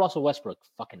root for Russell Westbrook,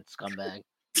 fucking scumbag.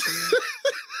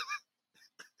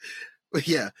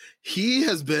 Yeah, he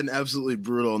has been absolutely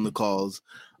brutal on the calls.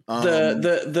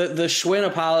 The Schwinn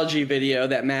apology video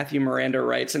that Matthew Miranda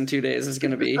writes in 2 days is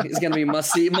gonna be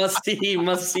must see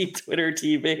Twitter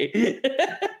TV.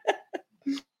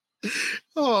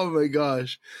 Oh my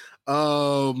gosh.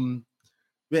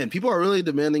 Man, people are really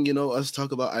demanding, us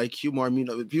talk about IQ more. I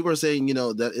mean, people are saying,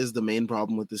 that is the main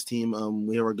problem with this team.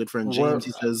 We have our good friend James.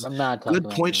 He says, good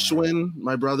point, Schwinn.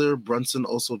 My brother Brunson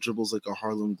also dribbles like a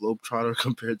Harlem Globetrotter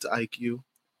compared to IQ.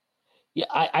 Yeah,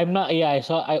 I'm not. Yeah, I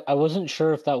saw. I wasn't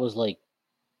sure if that was like.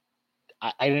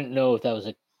 I didn't know if that was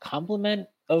a compliment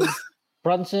of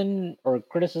Brunson or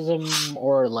criticism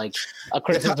or like a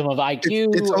criticism of IQ.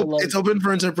 It's open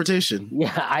for interpretation.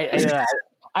 Yeah,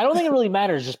 I don't think it really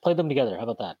matters. Just play them together. How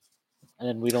about that? And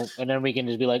then we can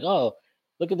just be like, oh,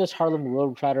 look at this Harlem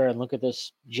Globetrotter and look at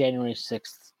this January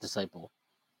 6th disciple.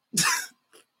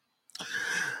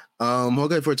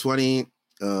 Okay, for 20.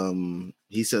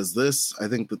 He says this. I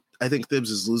think Thibs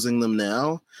is losing them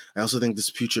now. I also think this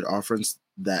putrid offense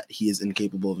that he is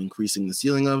incapable of increasing the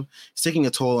ceiling of is taking a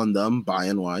toll on them,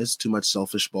 buy-in wise. Too much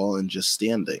selfish ball and just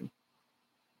standing.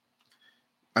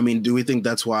 I mean, do we think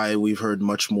that's why we've heard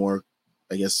much more,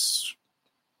 I guess,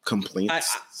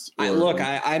 complaints?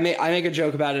 I make a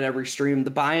joke about it every stream.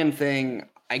 The buy-in thing,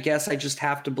 I guess I just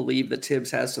have to believe that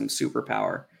Tibbs has some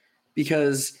superpower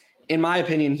because, in my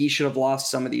opinion, he should have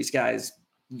lost some of these guys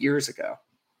years ago.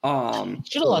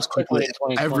 Should have lost quickly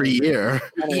every year.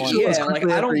 Yeah, like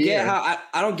I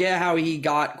don't get how he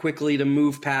got quickly to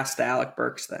move past the Alec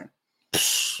Burks thing.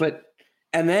 But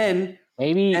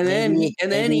maybe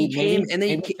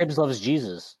Tibbs loves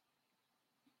Jesus.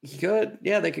 He could,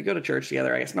 they could go to church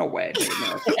together. I guess no way.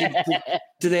 No.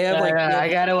 Do they have I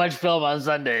gotta watch film on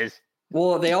Sundays.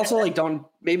 Well, they also don't.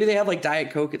 Maybe they have like Diet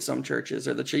Coke at some churches,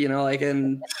 or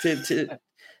and to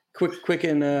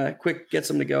quick gets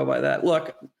them to go by that.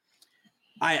 Look,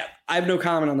 I have no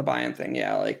comment on the buy-in thing.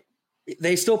 Yeah, like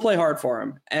they still play hard for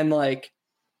him, and the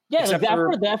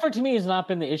effort to me has not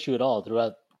been the issue at all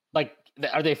throughout. Like,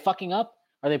 are they fucking up?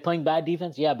 Are they playing bad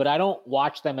defense? Yeah, but I don't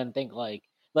watch them and think like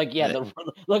Randall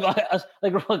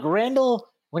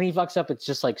when he fucks up, it's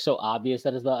just like so obvious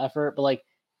that it's the effort. But like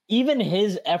even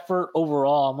his effort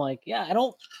overall, I'm like, yeah, I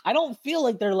don't feel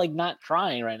like they're like not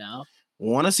trying right now.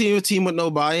 Want to see a team with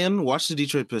no buy-in? Watch the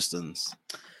Detroit Pistons.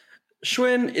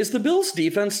 Schwinn, is the Bills'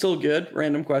 defense still good?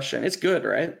 Random question. It's good,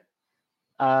 right?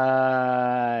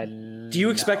 Do you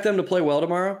expect them to play well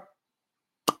tomorrow?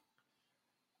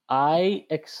 I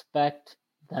expect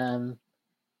them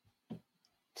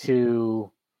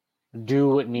to do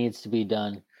what needs to be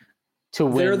done to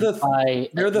win by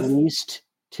at least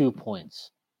 2 points.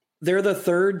 They're the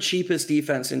third cheapest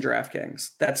defense in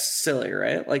DraftKings. That's silly,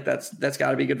 right? Like that's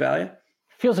got to be good value.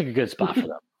 Feels like a good spot for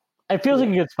them. It feels like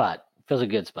a good spot.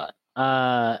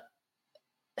 But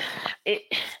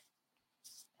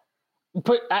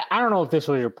I don't know if this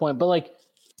was your point, but like,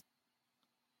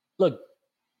 look,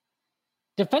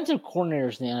 defensive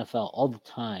coordinators in the NFL all the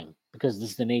time, because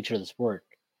this is the nature of the sport,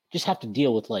 just have to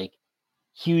deal with like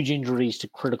huge injuries to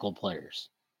critical players.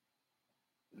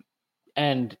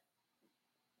 And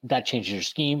that changes your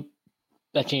scheme.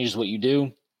 That changes what you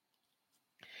do.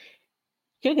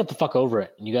 You gotta get the fuck over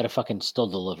it, and you gotta fucking still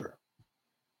deliver.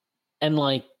 And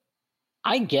like,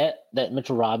 I get that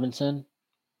Mitchell Robinson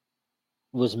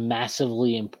was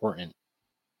massively important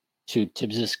to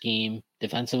Tibbs' scheme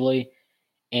defensively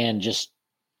and just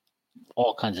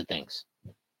all kinds of things.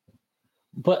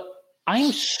 But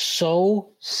I'm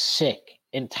so sick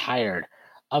and tired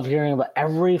of hearing about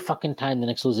every fucking time the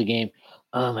Knicks lose a game.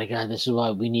 Oh my God, this is why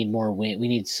we need more wing. We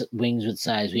need wings with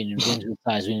size. We need wings with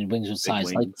size. We need wings with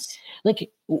size.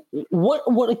 Like what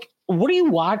are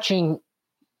you watching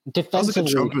defensively? That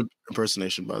was a good Trump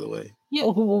impersonation, by the way. Yeah,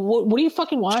 what are you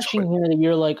fucking watching here that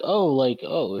you're like,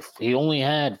 if he only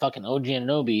had fucking OG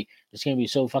Anunoby, it's gonna be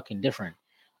so fucking different.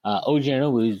 OG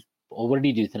Anunoby, what did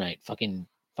he do tonight? Fucking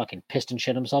pissed and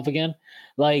shit himself again.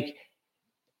 Like,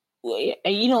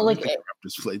 You know, like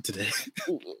Raptors played today.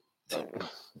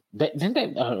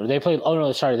 They played. Oh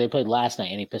no, sorry, they played last night.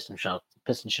 Any Pistons shot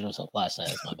himself last night.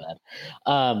 That's my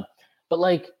bad. But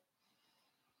like,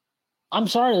 I'm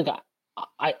sorry, like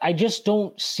I just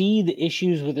don't see the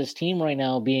issues with this team right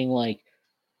now being like,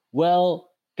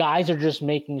 well, guys are just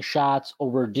making shots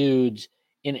over dudes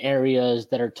in areas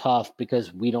that are tough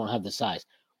because we don't have the size.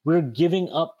 We're giving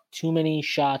up too many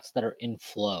shots that are in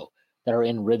flow, that are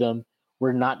in rhythm.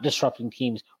 We're not disrupting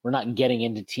teams. We're not getting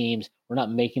into teams. We're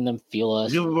not making them feel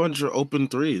us. You have a bunch of open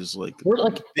threes. We're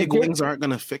like big wings aren't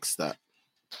gonna fix that.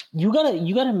 You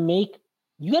gotta make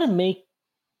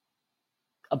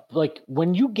like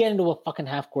when you get into a fucking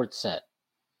half court set.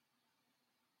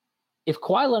 If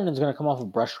Kawhi Leonard's gonna come off a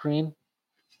brush screen,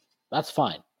 that's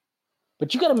fine.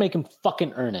 But you gotta make him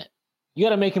fucking earn it. You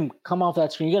got to make him come off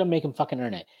that screen. You got to make him fucking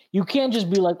earn it. You can't just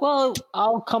be like, well,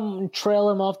 I'll come and trail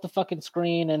him off the fucking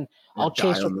screen and I'll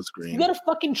chase him. The screen. You got to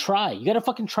fucking try. You got to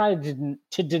fucking try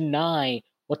to deny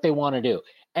what they want to do.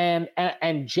 And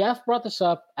Jeff brought this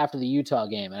up after the Utah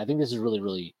game, and I think this is really,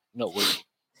 really noteworthy.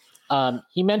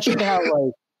 He mentioned how,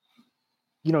 like,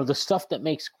 you know, the stuff that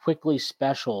makes Quickly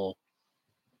special,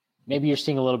 maybe you're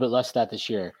seeing a little bit less of that this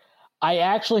year. I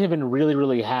actually have been really,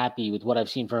 really happy with what I've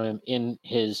seen from him in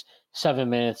his 7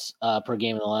 minutes per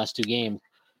game in the last 2 games.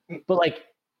 But like,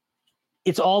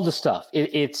 it's all the stuff.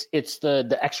 It's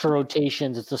the extra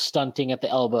rotations. It's the stunting at the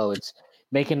elbow. It's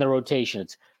making the rotation.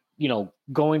 It's, you know,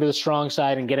 going to the strong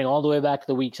side and getting all the way back to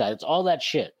the weak side. It's all that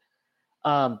shit.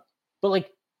 But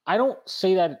like, I don't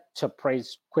say that to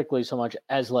praise Quickly so much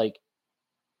as like,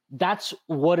 that's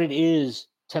what it is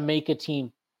to make a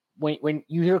team. When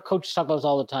you hear coaches talk about this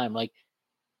all the time, like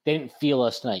they didn't feel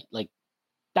us tonight. Like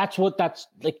that's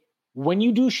like when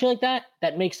you do shit like that,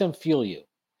 that makes them feel you.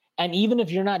 And even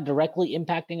if you're not directly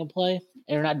impacting a play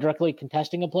and you're not directly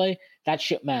contesting a play, that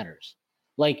shit matters.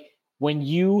 Like when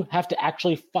you have to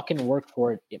actually fucking work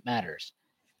for it, it matters.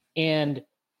 And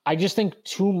I just think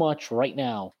too much right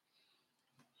now.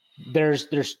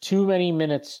 There's too many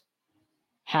minutes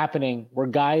happening where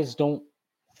guys don't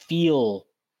feel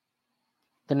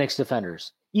the Knicks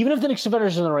defenders. Even if the Knicks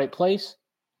defenders are in the right place,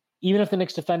 even if the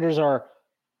Knicks defenders are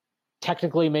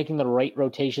technically making the right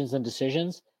rotations and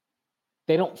decisions,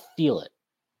 they don't feel it.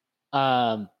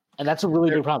 And that's a really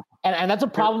big problem. And that's a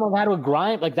problem I've had with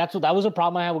Grimes. Like that was a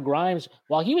problem I had with Grimes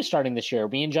while he was starting this year.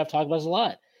 Me and Jeff talked about this a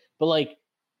lot. But like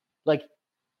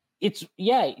it's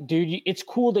dude, it's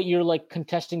cool that you're like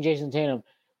contesting Jason Tatum,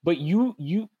 but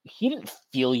he didn't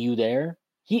feel you there.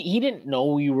 He didn't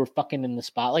know you were fucking in the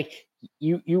spot. Like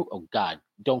you oh God,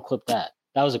 don't clip that.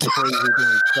 That was a crazy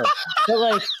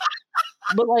thing.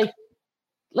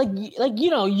 But you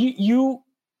know, you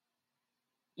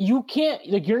can't,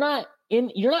 like, you're not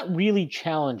really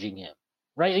challenging him,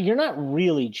 right? Like, you're not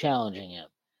really challenging him.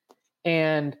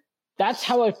 And that's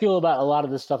how I feel about a lot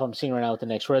of the stuff I'm seeing right now with the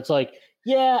Knicks, where it's like,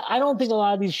 yeah, I don't think a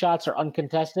lot of these shots are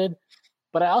uncontested,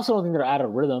 but I also don't think they're out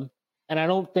of rhythm. And I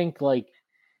don't think like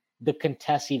the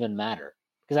contests even matter,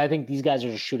 because I think these guys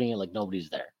are just shooting it like nobody's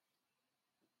there.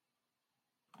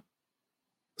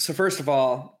 So first of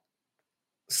all,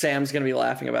 Sam's going to be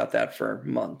laughing about that for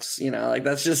months. You know, like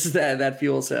that's just that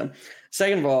fuels him.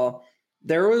 Second of all,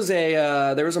 there was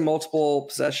a multiple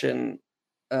possession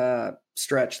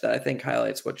stretch that I think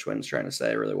highlights what Schwinn's trying to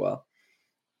say really well.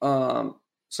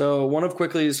 So one of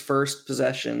Quickly's first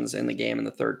possessions in the game in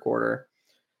the third quarter,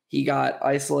 he got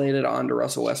isolated onto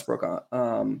Russell Westbrook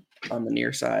on the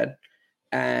near side,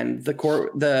 and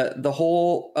the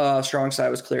whole strong side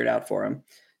was cleared out for him.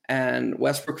 And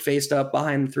Westbrook faced up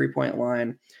behind the 3-point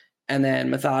line and then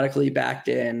methodically backed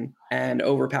in and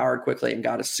overpowered Quickly and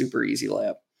got a super easy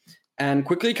layup. And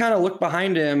Quickly kind of looked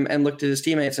behind him and looked at his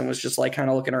teammates and was just like kind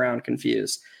of looking around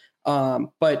confused.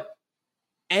 But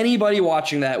anybody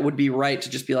watching that would be right to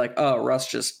just be like, oh,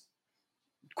 Russ just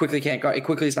Quickly can't guard.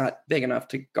 Quickly's not big enough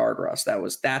to guard Russ.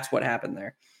 That's what happened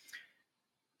there.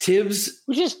 Tibbs,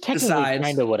 which is technically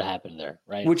kind of what happened there,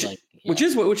 right? Which is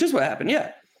what happened.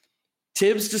 Yeah.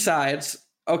 Tibbs decides,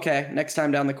 okay, next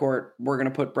time down the court, we're going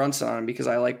to put Brunson on him because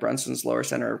I like Brunson's lower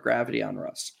center of gravity on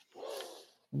Russ.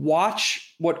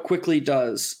 Watch what Quickly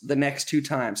does the next 2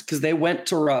 times, because they went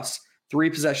to Russ 3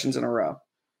 possessions in a row.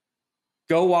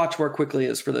 Go watch where Quickly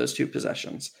is for those 2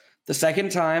 possessions. The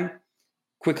second time,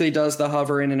 Quickly does the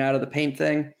hover in and out of the paint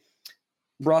thing.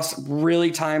 Russ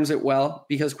really times it well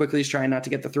because Quickly's trying not to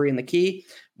get the 3 in the key.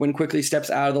 When Quickly steps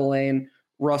out of the lane,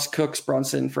 Russ cooks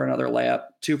Brunson for another layup,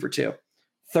 2 for 2.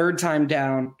 Third time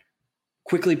down,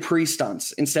 Quickly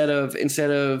pre-stunts instead of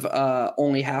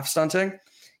only half stunting.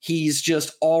 He's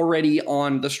just already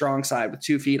on the strong side with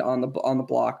 2 feet on the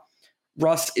block.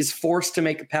 Russ is forced to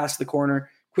make a pass to the corner,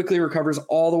 quickly recovers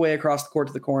all the way across the court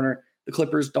to the corner. The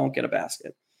Clippers don't get a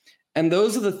basket. And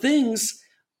those are the things,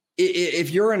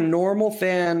 if you're a normal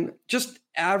fan, just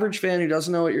average fan who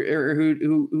doesn't know what or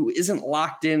who isn't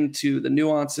locked into the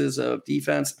nuances of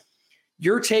defense,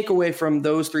 your takeaway from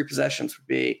those 3 possessions would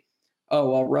be, oh,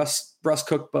 well, Russ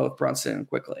cooked both Brunson and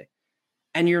Quickly.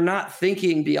 And you're not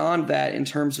thinking beyond that in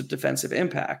terms of defensive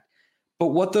impact. But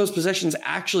what those possessions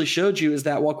actually showed you is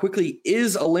that while Quickly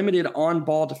is a limited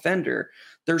on-ball defender,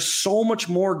 there's so much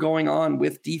more going on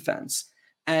with defense.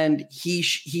 And he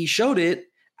showed it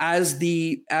as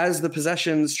the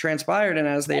possessions transpired and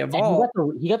as they evolved.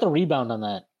 He got the rebound on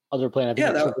that other play. I think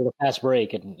it was a fast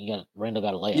break, and Randall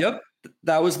got a layup. Yep,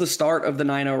 that was the start of the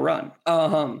 9-0 run.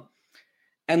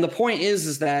 And the point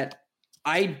is that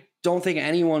I don't think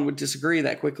anyone would disagree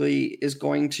that Quickly is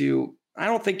going to, I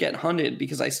don't think, get hunted,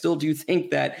 because I still do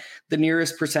think that the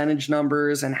nearest percentage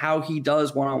numbers and how he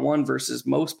does one-on-one versus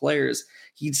most players,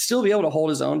 he'd still be able to hold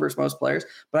his own versus most players.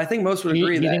 But I think most would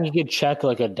agree that. You think he could check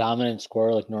like a dominant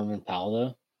scorer like Norman Powell,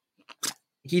 though?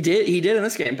 He did in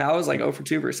this game. Powell was like 0 for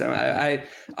 2 versus him. I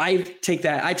take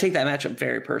that matchup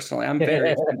very personally. I'm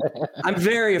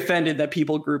very offended that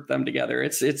people group them together.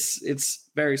 It's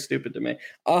very stupid to me.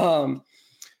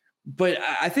 But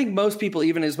I think most people,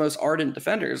 even his most ardent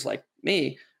defenders like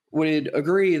me, would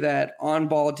agree that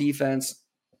on-ball defense,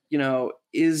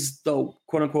 is the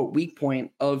quote-unquote weak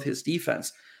point of his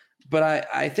defense. But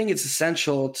I think it's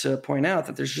essential to point out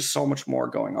that there's just so much more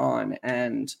going on.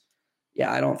 And,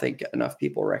 yeah, I don't think enough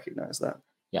people recognize that.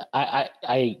 Yeah, I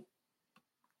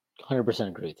 100%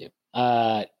 agree with you.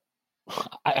 I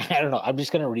don't know. I'm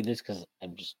just going to read this because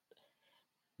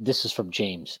this is from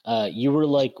James. You were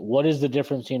like, what is the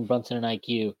difference between Brunson and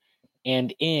IQ?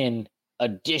 And in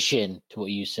addition to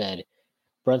what you said,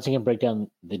 Brunson can break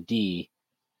down the D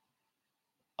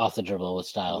off the dribble with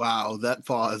style. Wow, that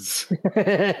pause.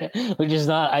 Which is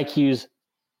not IQ's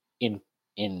in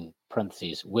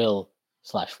parentheses,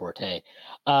 will/forte.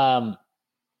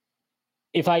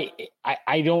 If I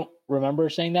don't remember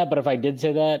saying that, but if I did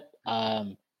say that,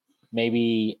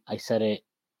 maybe I said it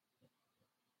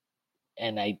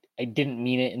and I didn't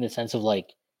mean it in the sense of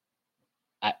like,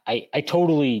 I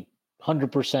totally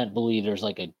 100% believe there's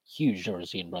like a huge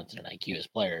difference between Brunson and IQ as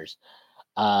players.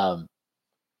 I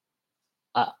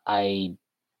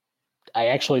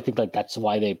actually think like that's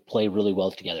why they play really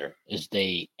well together, is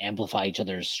they amplify each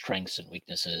other's strengths and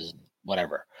weaknesses and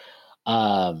whatever.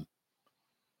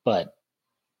 But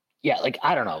yeah, like,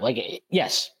 I don't know, like,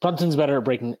 yes, Brunson's better at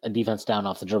breaking a defense down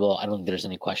off the dribble. I don't think there's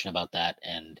any question about that.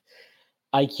 And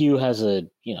IQ has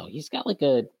he's got like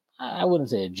I wouldn't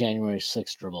say a January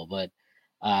 6th dribble, but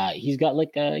he's got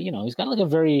like a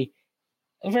very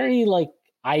like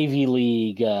Ivy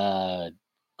League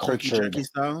cultured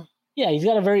style. Yeah, he's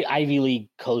got a very Ivy League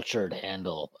cultured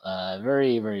handle,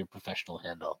 very, very professional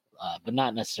handle, but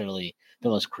not necessarily the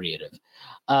most creative.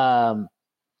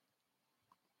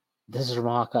 This is from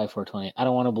Hawkeye 420. I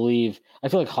don't want to believe. I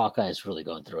feel like Hawkeye is really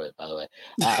going through it, by the way.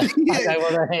 I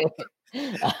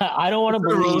don't want to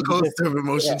believe. A roller coaster of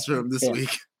emotions for him this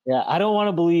week. Yeah, I don't want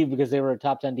to believe because they were a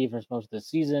top 10 defense most of the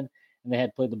season, and they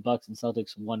had played the Bucks and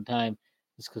Celtics one time.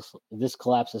 This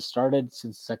collapse has started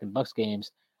since the second Bucks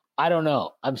games. I don't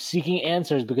know. I'm seeking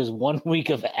answers because 1 week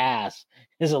of ass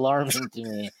is alarming to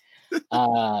me.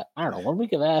 I don't know. 1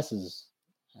 week of ass is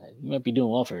you might be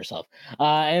doing well for yourself.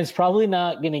 And it's probably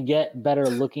not going to get better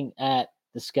looking at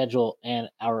the schedule and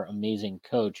our amazing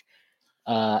coach.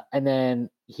 And then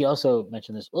he also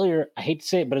mentioned this earlier. I hate to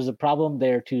say it, but is the problem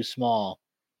they're too small?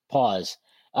 Pause.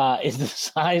 Is the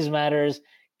size matters?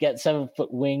 Get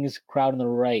 7-foot wings, crowd on the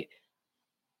right.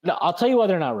 No, I'll tell you why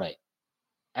they're not right.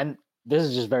 And this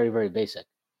is just very, very basic.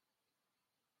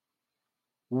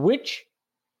 Which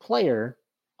player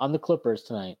on the Clippers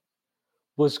tonight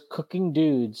was cooking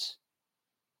dudes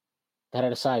that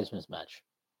had a size mismatch?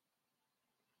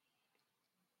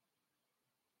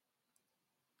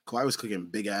 Kawhi was cooking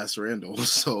big ass Randall,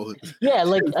 so yeah,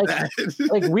 like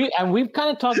we've kind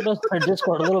of talked about this in our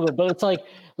Discord a little bit, but it's like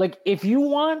if you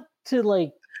want to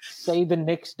like say the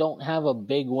Knicks don't have a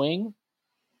big wing,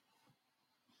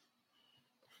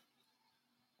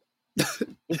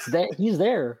 it's there. He's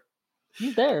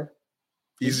there.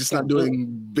 He's just not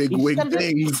doing big wing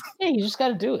things. Yeah, you just got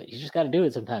to do it. You just got to do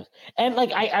it sometimes. And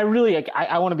like, I really like.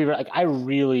 I want to be like. I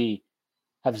really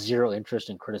have zero interest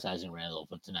in criticizing Randall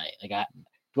for tonight. Like,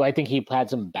 do I think he had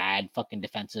some bad fucking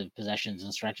defensive possessions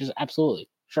and stretches? Absolutely,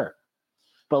 sure.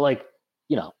 But like,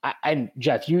 I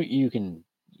Jeff, you can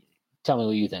tell me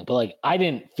what you think. But like, I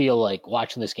didn't feel like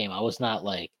watching this game. I was not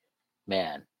like,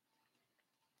 man,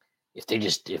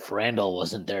 if Randall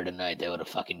wasn't there tonight, they would have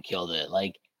fucking killed it.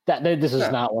 Like that. This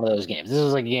is not one of those games. This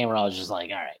was like a game where I was just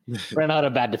like, all right, Randall had a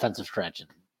bad defensive stretch and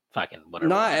fucking whatever.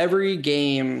 Not every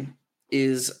game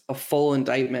is a full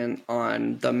indictment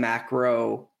on the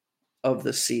macro of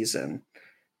the season.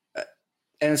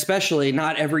 And especially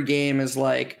not every game is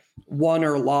like won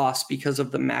or lost because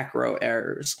of the macro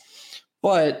errors.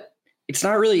 But it's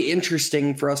not really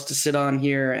interesting for us to sit on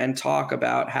here and talk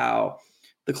about how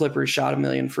the Clippers shot 1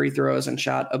 million free throws and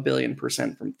shot 1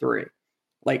 billion% from three.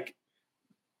 Like,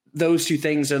 those two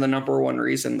things are the number one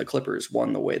reason the Clippers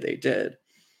won the way they did.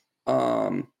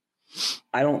 I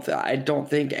don't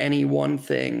think any one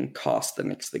thing cost the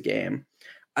Knicks the game.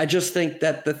 I just think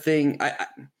that the thing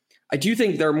I do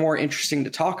think they're more interesting to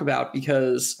talk about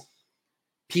because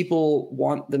people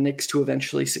want the Knicks to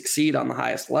eventually succeed on the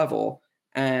highest level.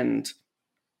 And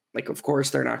like, of course,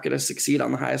 they're not going to succeed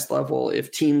on the highest level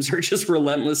if teams are just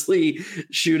relentlessly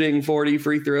shooting 40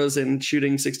 free throws and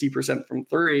shooting 60% from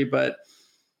three. But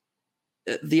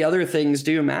the other things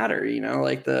do matter,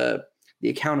 like the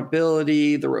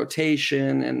accountability, the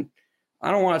rotation. And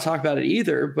I don't want to talk about it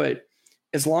either, but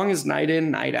as long as night in,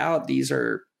 night out, these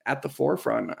are at the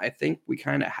forefront, I think we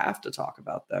kind of have to talk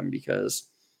about them because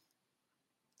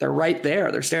they're right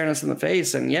there. They're staring us in the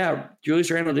face. And yeah,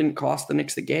 Julius Randle didn't cost the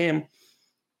Knicks the game.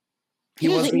 He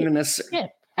wasn't even necessarily. Yeah.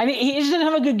 And he just didn't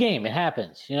have a good game. It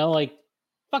happens, like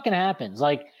fucking happens.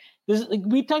 Like this, like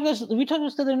we talked this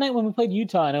the other night when we played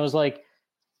Utah, and it was like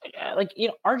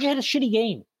RJ had a shitty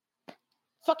game.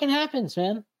 Fucking happens,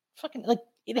 man. Fucking like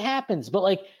it happens. But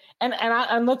like,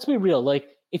 and let's be real. Like,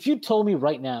 if you told me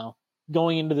right now,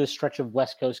 going into this stretch of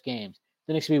West Coast games,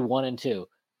 the Knicks would be 1-2,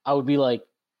 I would be like,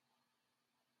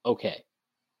 okay,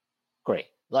 great.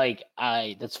 Like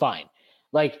that's fine.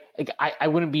 Like I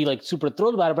wouldn't be like super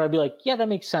thrilled about it, but I'd be like, yeah, that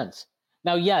makes sense.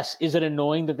 Now, yes, is it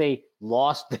annoying that they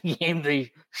lost the game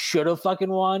they should have fucking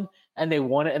won and they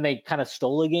won it and they kind of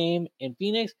stole a game in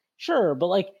Phoenix? Sure, but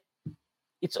like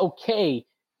it's okay.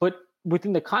 But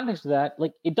within the context of that,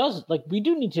 like it does, like we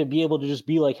do need to be able to just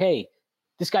be like, hey,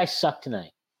 this guy sucked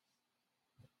tonight.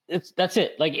 That's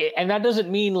it. Like, and that doesn't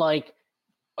mean like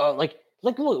look,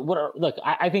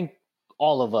 I think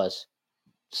all of us,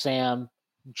 Sam,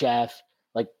 Jeff,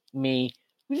 like me,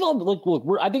 we've all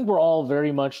look. I think we're all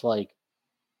very much like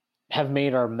have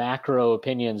made our macro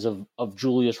opinions of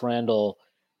Julius Randle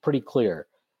pretty clear.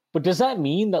 But does that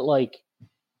mean that like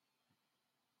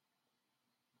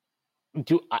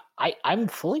I'm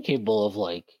fully capable of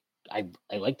like I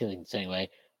like to think this anyway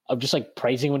of just like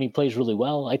praising when he plays really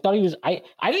well. I thought he was I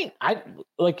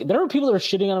like there were people that were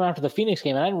shitting on him after the Phoenix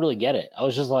game and I didn't really get it. I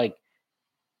was just like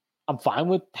I'm fine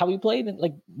with how he played. And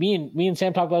like me and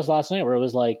Sam talked about this last night where it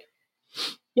was like,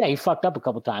 yeah, he fucked up a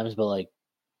couple times, but like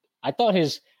I thought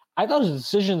his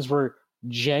decisions were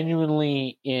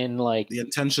genuinely in like the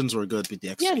intentions were good, but the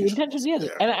execution. Yeah, the intentions, yeah.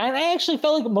 And I actually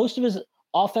felt like most of his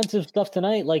offensive stuff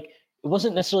tonight, like it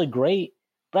wasn't necessarily great,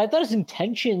 but I thought his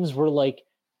intentions were like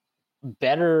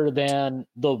better than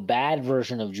the bad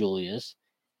version of Julius.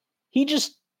 He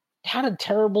just had a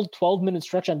terrible 12-minute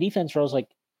stretch on defense where I was like,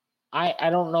 I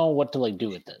don't know what to like do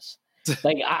with this.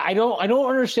 Like I don't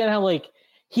understand how like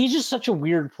he's just such a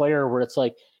weird player where it's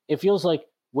like it feels like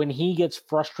when he gets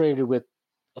frustrated with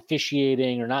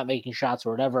officiating or not making shots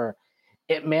or whatever,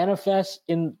 it manifests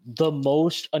in the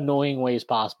most annoying ways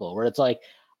possible where it's like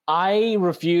I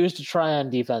refuse to try on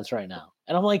defense right now.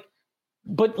 And I'm like,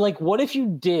 but like what if you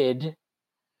did?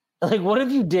 Like what if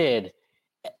you did?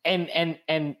 And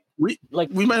we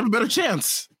might have a better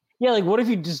chance. Yeah, like what if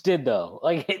you just did though?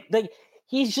 Like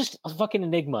he's just a fucking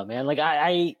enigma, man. Like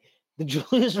the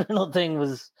Julius Randle thing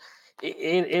was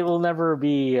it will never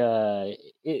be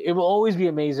it will always be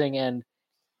amazing. And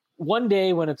one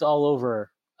day when it's all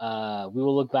over, we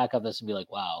will look back at this and be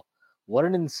like, wow, what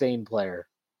an insane player.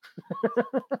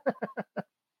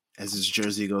 As his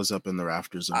jersey goes up in the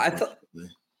rafters. I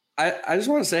just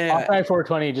want to say Hawkeye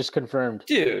 420 just confirmed.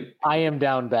 Dude, I am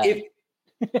down bad.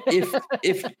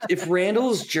 If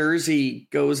Randall's jersey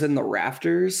goes in the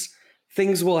rafters,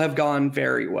 things will have gone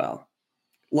very well.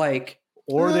 Like,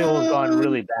 or they will have gone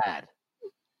really bad.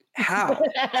 How?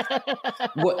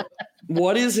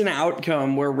 What is an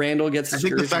outcome where Randall gets his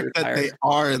jersey the fact retired? that they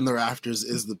are in the rafters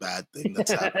is the bad thing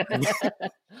that's happening.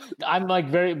 I'm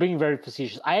like being very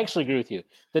facetious. I actually agree with you.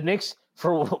 The Knicks,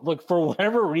 for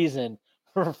whatever reason,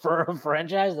 for a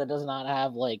franchise that does not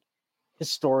have like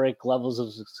historic levels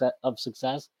of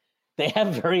success, they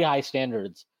have very high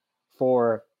standards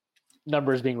for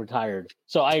numbers being retired.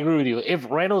 So I agree with you.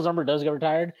 If Randall's number does get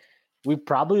retired, we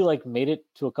probably like made it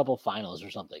to a couple finals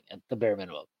or something at the bare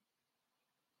minimum.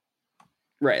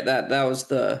 Right. That was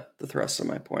the thrust of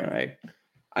my point.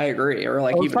 I agree. Or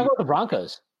like, let's talk about the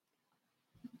Broncos.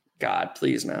 God,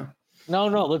 please no. No.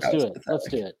 Let's do it. Pathetic. Let's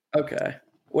do it. Okay.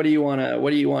 What do you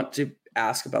want to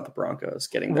ask about the Broncos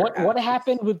getting their what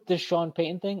happened with the Sean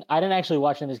Payton thing? I didn't actually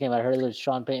watch in this game. I heard the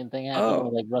Sean Payton thing happened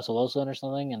with like Russell Wilson or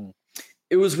something, and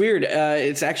it was weird.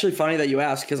 It's actually funny that you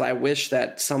asked because I wish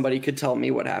that somebody could tell me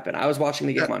what happened. I was watching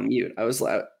the game on mute. I was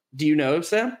like, "Do you know,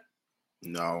 Sam?"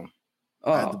 No.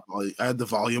 Oh, I had the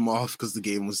volume off because the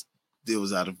game was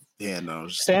out of hand. I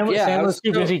was just Sam was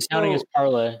too busy counting his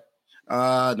parlay.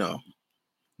 No.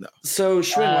 So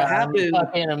Schwinn, what happened? I'm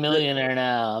fucking a millionaire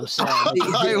now. I'm sorry.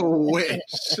 I wish.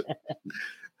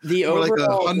 The More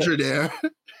overall, like 100 there.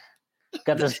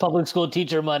 Got this public school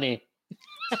teacher money.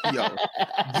 Yo,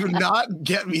 do not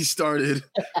get me started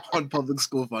on public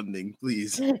school funding,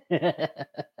 please.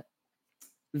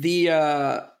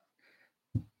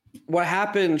 What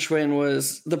happened, Schwinn,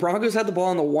 was the Broncos had the ball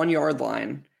on the 1 yard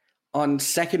line on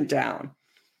second down.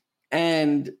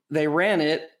 And they ran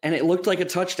it, and it looked like a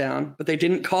touchdown, but they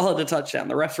didn't call it a touchdown.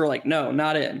 The refs were like, no,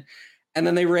 not in. And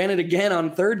then they ran it again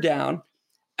on third down,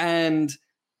 and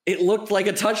it looked like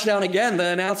a touchdown again. The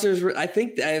announcers, I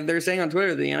think they're saying on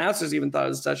Twitter, the announcers even thought it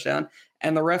was a touchdown,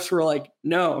 and the refs were like,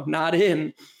 no, not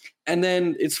in. And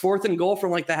then it's 4th and goal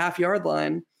from like the half-yard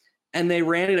line, and they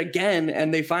ran it again,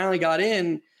 and they finally got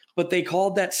in. But they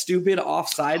called that stupid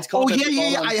offsides call. Oh,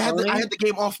 yeah. I had the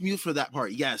game off mute for that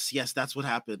part. Yes, that's what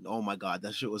happened. Oh, my God.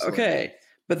 That shit was okay. Hilarious.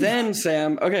 But then,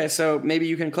 Sam, so maybe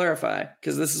you can clarify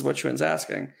because this is what Schwinn's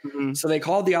asking. Mm-hmm. So they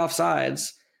called the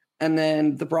offsides, and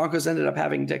then the Broncos ended up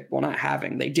not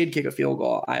having. They did kick a field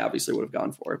goal. I obviously would have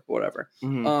gone for it, but whatever.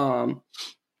 Mm-hmm.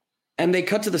 And they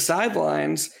cut to the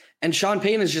sidelines, and Sean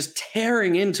Payton is just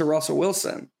tearing into Russell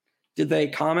Wilson. Did they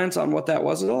comment on what that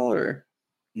was at all, or?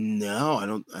 No, I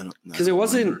don't. Because it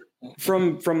wasn't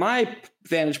from my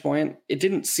vantage point. It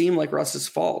didn't seem like Russ's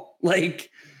fault, like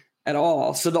at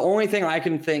all. So the only thing I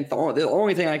can think,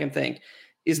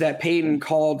 is that Payton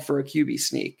called for a QB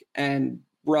sneak, and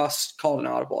Russ called an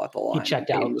audible at the line. He checked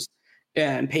out.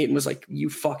 And Payton was like, "You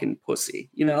fucking pussy,"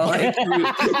 you know. Like,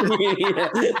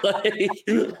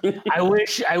 I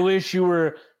wish you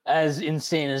were as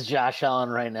insane as Josh Allen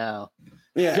right now.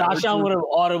 Yeah, Josh Allen would have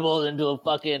audibled into a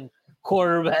fucking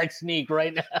quarterback sneak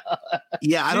right now.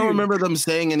 Yeah, I don't remember them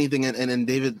saying anything, and then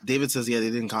David says, yeah, they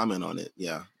didn't comment on it.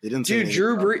 Yeah, they didn't. Say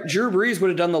Drew Brees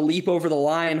would have done the leap over the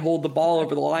line, hold the ball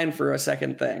over the line for a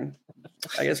second thing.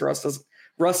 I guess Russ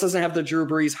doesn't have the Drew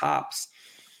Brees hops.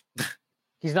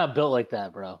 He's not built like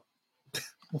that, bro.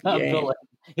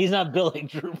 He's not built like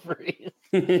Drew Brees.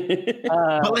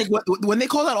 But like when they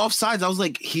called that offsides, I was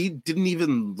like, he didn't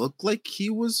even look like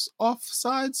he was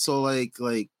offsides. So like.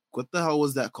 What the hell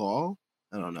was that call?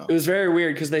 I don't know. It was very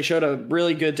weird because they showed a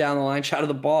really good down the line shot of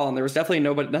the ball, and there was definitely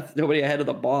nobody ahead of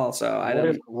the ball. So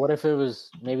What if it was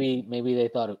maybe they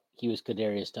thought he was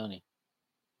Kadarius Toney?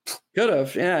 Could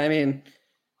have, yeah. I mean,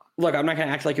 look, I'm not gonna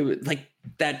act like it was like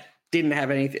that didn't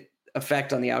have any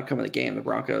effect on the outcome of the game. The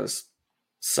Broncos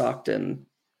sucked, and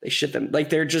they shit them. Like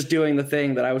they're just doing the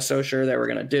thing that I was so sure they were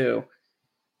gonna do.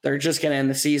 They're just gonna end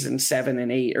the season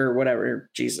 7-8 or whatever.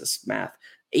 Jesus, math.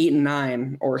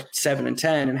 8-9 or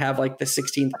 7-10 and have like the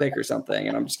 16th pick or something.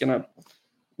 And I'm just going to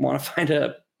want to find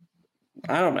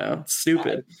I don't know,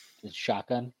 stupid.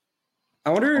 Shotgun.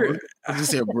 I wonder. I was going to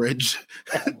say a bridge.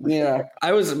 Yeah.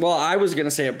 I was going to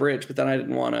say a bridge, but then I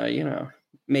didn't want to,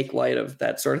 make light of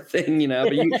that sort of thing,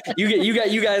 but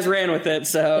you guys ran with it.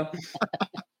 So,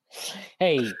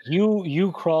 hey,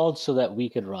 you crawled so that we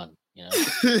could run,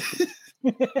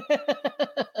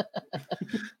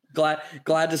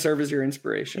 Glad to serve as your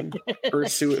inspiration for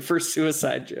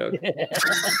suicide joke.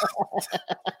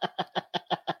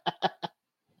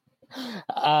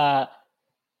 I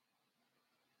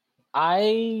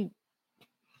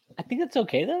think that's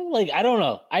okay though. Like I don't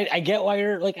know. I get why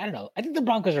you're like I don't know. I think the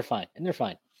Broncos are fine and they're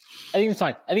fine. I think it's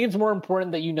fine. I think it's more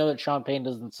important that that Sean Payton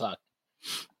doesn't suck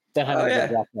than having a good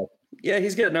draft pick. Yeah,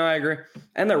 he's good. No, I agree.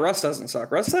 And that Russ doesn't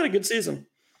suck. Russ had a good season.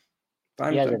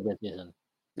 He has a good season.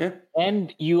 Yeah.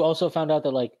 And you also found out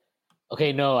that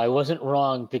I wasn't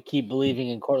wrong to keep believing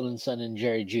in Cortland Sutton and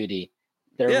Jerry Jeudy.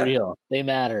 They're real. They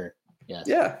matter. Yes.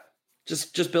 Yeah.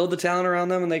 Just build the talent around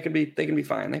them and they can be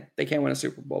fine. They can't win a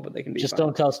Super Bowl, but they can be just fine.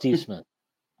 Don't tell Steve Smith.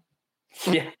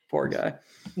 Yeah, poor guy.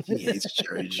 He hates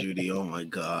Jerry Jeudy. Oh my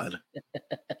God.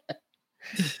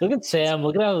 Look at Sam.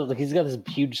 Look at how he's got this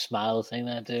huge smile saying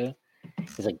that too.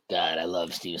 He's like, God, I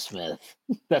love Steve Smith.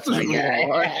 That's my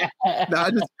guy. No,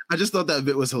 I just thought that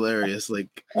bit was hilarious. Like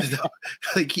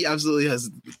he absolutely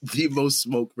has the most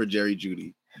smoke for Jerry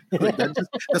Jeudy. Like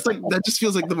that just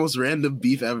feels like the most random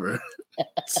beef ever.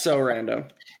 So random.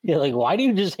 Yeah, like why do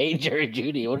you just hate Jerry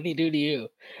Jeudy? What did he do to you?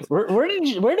 Where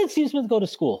did Steve Smith go to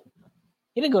school?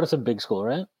 He didn't go to some big school,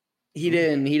 right? He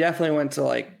didn't. He definitely went to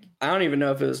I don't even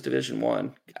know if it was Division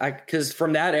I. Because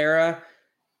from that era,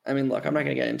 I mean, look, I'm not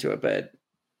going to get into it, but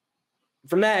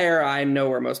from that era, I know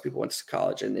where most people went to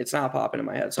college, and it's not popping in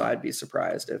my head. So I'd be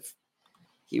surprised if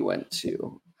he went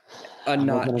to a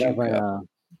not JUCO.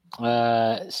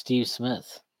 Steve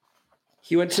Smith.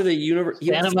 He went to the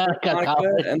Santa Monica,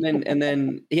 and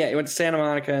then he went to Santa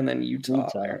Monica and then Utah.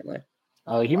 Apparently.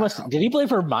 Oh, he must. Did he play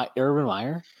for Urban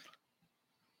Meyer?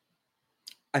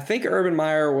 I think Urban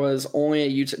Meyer was only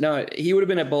at Utah. No, he would have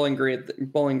been at Bowling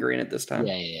Green at this time.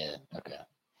 Yeah. Okay.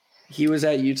 He was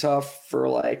at Utah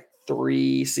for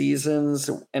 3 seasons,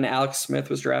 and Alex Smith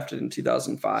was drafted in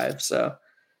 2005. So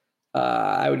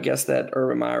I would guess that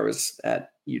Urban Meyer was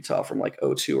at Utah from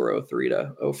 02 or 03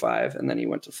 to 05, and then he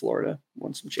went to Florida,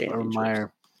 won some championships. Urban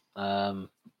Meyer,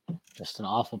 just an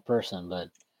awful person, but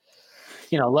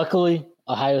luckily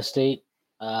Ohio State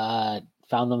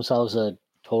found themselves a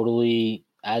totally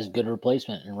as good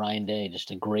replacement in Ryan Day.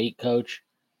 Just a great coach,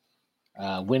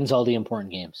 wins all the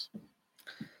important games.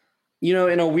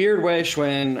 In a weird way,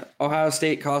 Schwinn, Ohio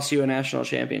State cost you a national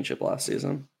championship last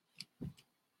season.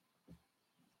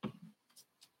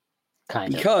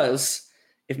 Kind of. Because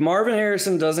if Marvin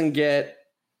Harrison doesn't get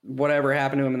whatever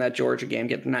happened to him in that Georgia game,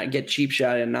 get cheap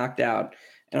shot and knocked out,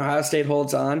 and Ohio State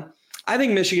holds on, I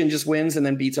think Michigan just wins and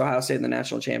then beats Ohio State in the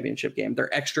national championship game.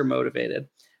 They're extra motivated.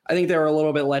 I think they were a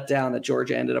little bit let down that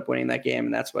Georgia ended up winning that game,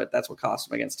 and that's what cost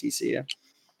them against TCU.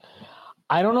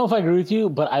 I don't know if I agree with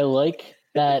you, but I like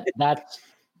that.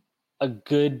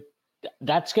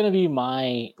 That's going to be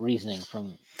my reasoning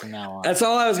from now on. That's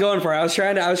all I was going for. I was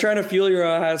trying to fuel your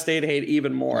Ohio State hate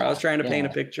even more. Yeah, I was trying to paint a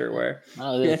picture where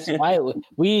why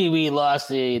we lost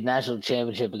the national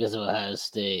championship because of Ohio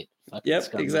State.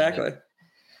 Yep, exactly.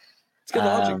 It's good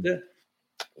logic, too.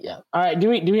 Yeah. All right. Do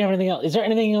we have anything else? Is there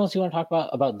anything else you want to talk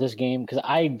about this game? Because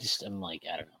I just am I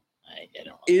don't know. I don't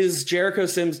know. Is Jericho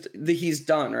Sims he's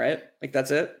done, right?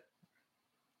 That's it?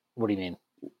 What do you mean?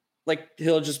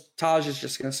 Taj is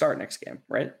just going to start next game,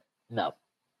 right? No.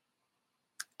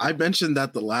 I mentioned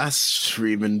that the last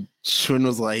stream, and Schwinn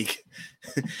was like,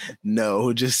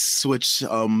 no, just switch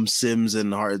Sims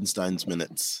and Hartenstein's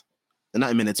minutes.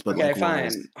 Not minutes, but okay,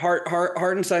 fine.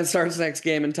 Hartenstein starts next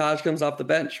game and Taj comes off the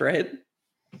bench, right?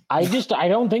 I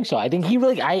don't think so. I think he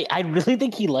really I really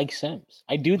think he likes Sims.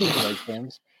 I do think he likes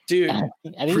Sims. Dude,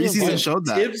 preseason showed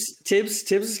that.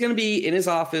 Tibbs is going to be in his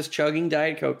office chugging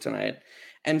Diet Coke tonight,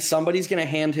 and somebody's going to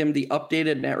hand him the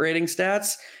updated net rating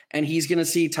stats, and he's going to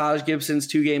see Taj Gibson's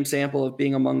 2-game sample of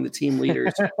being among the team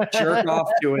leaders, jerk off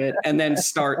to it, and then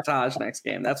start Taj next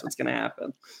game. That's what's going to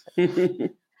happen.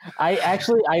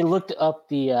 I looked up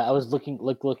the I was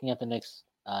looking at the Knicks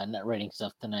net rating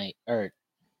stuff tonight, or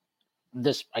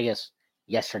this I guess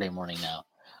yesterday morning now.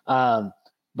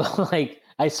 But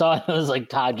I saw it was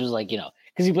Taj was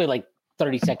because he played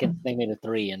 30 seconds, they made a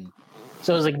 3, and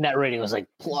so it was net rating was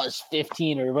plus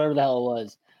 15 or whatever the hell it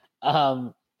was.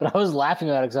 But I was laughing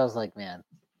about it because I was like, man,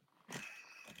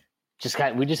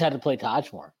 we just had to play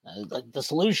Taj more. The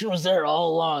solution was there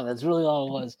all along. That's really all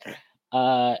it was.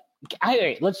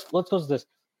 Let's go to this.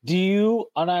 Do you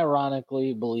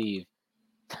unironically believe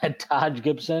that Taj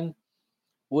Gibson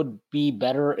would be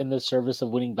better in the service of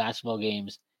winning basketball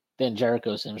games than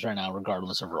Jericho Sims right now,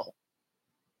 regardless of role?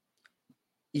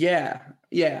 Yeah.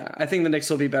 I think the Knicks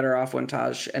will be better off when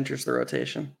Taj enters the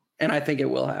rotation, and I think it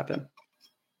will happen.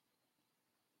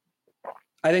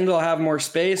 I think they'll have more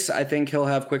space. I think he'll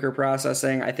have quicker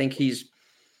processing. I think he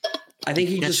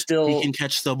can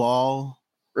catch the ball.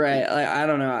 Right. I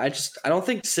don't know. I don't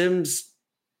think Sims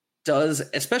does,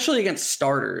 especially against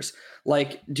starters.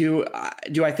 Do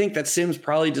I think that Sims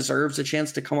probably deserves a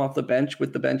chance to come off the bench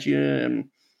with the bench unit? And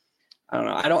I don't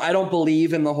know. I don't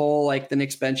believe in the whole the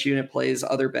Knicks bench unit plays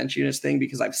other bench units thing,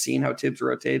 because I've seen how Tibbs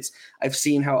rotates. I've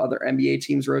seen how other NBA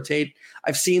teams rotate.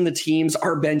 I've seen the teams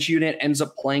our bench unit ends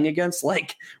up playing against.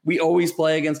 We always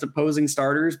play against opposing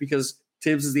starters because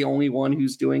Tibbs is the only one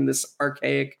who's doing this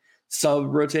archaic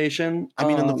sub rotation. I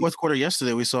mean, in the fourth quarter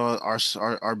yesterday, we saw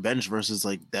our bench versus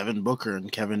Devin Booker and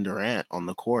Kevin Durant on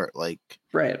the court.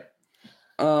 Right.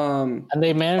 And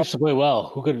they managed to play well.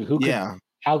 Who could? Yeah.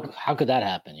 How could that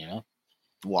happen?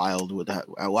 Wild would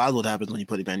happen when you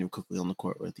put Emmanuel Quickley on the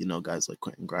court with guys like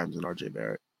Quentin Grimes and RJ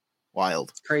Barrett.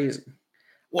 Wild. It's crazy.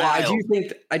 Wild.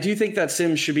 I do think that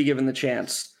Sims should be given the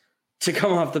chance to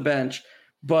come off the bench,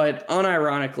 but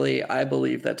unironically, I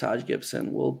believe that Taj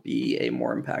Gibson will be a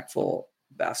more impactful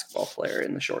basketball player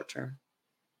in the short term.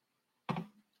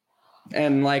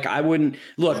 And like, I wouldn't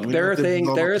look. There are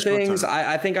things.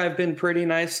 I think I've been pretty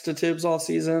nice to Tibbs all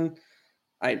season.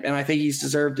 I think he's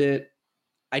deserved it.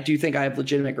 I do think I have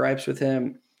legitimate gripes with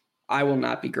him. I will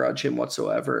not begrudge him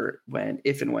whatsoever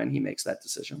if and when he makes that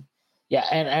decision. Yeah,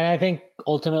 and I think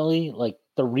ultimately, like,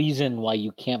 the reason why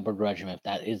you can't begrudge him if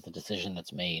that is the decision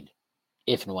that's made,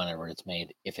 if and whenever it's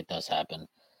made, if it does happen.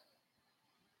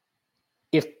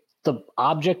 If the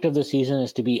object of the season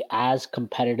is to be as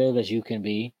competitive as you can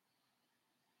be,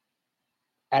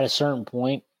 at a certain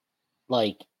point,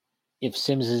 like, if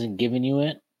Sims isn't giving you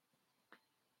it,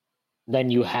 then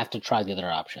you have to try the other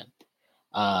option.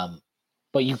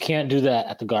 But you can't do that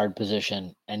at the guard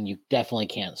position, and you definitely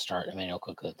can't start Emmanuel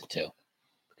Quickly at the 2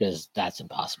 because that's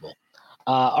impossible.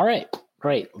 All right,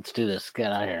 great. Let's do this.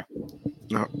 Get out of here.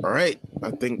 All right.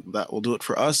 I think that will do it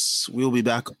for us. We'll be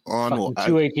back on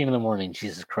 2:18 in the morning.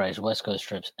 Jesus Christ. West Coast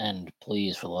trips end,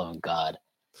 please, for the love of God.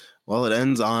 Well, it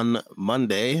ends on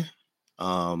Monday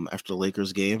after the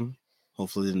Lakers game.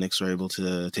 Hopefully the Knicks are able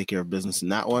to take care of business in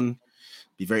that one.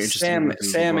 Be very interesting.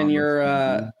 Sam, in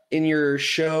your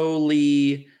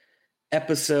Showly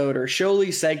episode or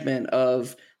Showly segment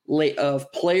of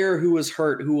player who was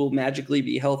hurt who will magically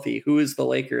be healthy, who is the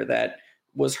Laker that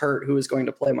was hurt who is going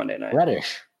to play Monday night?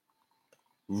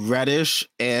 Reddish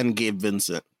and Gabe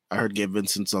Vincent. I heard Gabe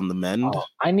Vincent's on the mend. Oh,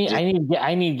 I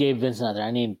need Gabe Vincent out there.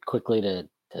 I need Quickly to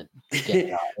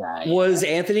get right. Was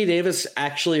Anthony Davis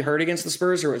actually hurt against the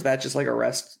Spurs, or was that just like a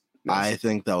rest? I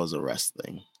think that was a rest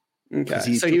thing.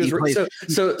 Okay, so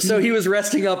he was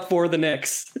resting up for the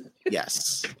Knicks.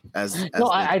 Yes, I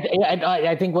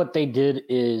think what they did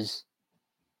is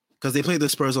because they played the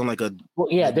Spurs on like a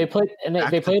they played and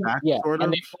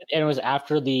it was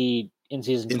after the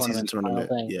in-season tournament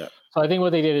thing. Yeah, so I think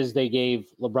what they did is they gave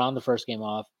LeBron the first game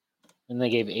off, and they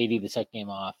gave AD the second game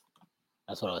off.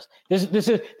 That's what it was.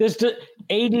 This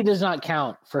AD does not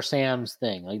count for Sam's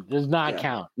thing. Like, does not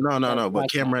count. No.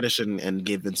 But Cam Reddish and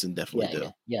Gabe Vincent definitely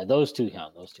do. Yeah, those two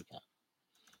count.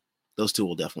 Those two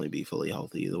will definitely be fully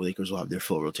healthy. The Lakers will have their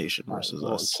full rotation versus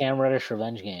us. Cam Reddish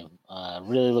revenge game.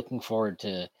 Really looking forward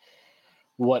to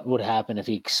what would happen if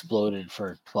he exploded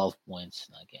for 12 points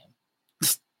in that game.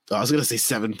 I was gonna say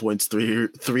 7 points, three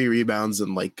rebounds,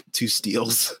 and like 2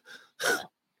 steals.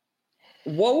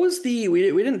 What was we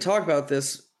didn't talk about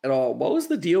this at all. What was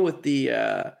the deal with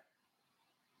the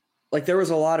there was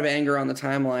a lot of anger on the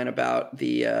timeline about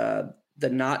the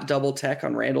not double tech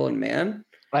on Randall and Mann.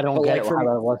 I don't get it.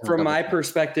 From my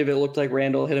perspective, it looked like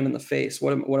Randall hit him in the face.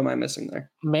 What am I missing there?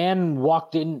 Mann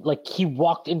walked in, he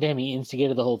walked into him. He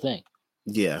instigated the whole thing.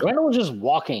 Yeah. Randall was just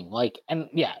walking,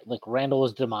 Randall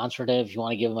was demonstrative. If you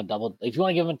want to give him if you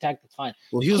want to give him a tech, that's fine.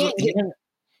 Well,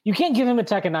 you can't give him a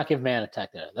tech and not give Mann a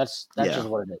tech there. That's just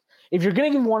what it is. If you're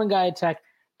going to give one guy a tech,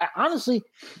 honestly,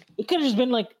 it could have just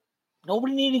been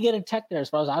nobody needed to get a tech there as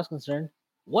far as I was concerned.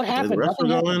 What happened?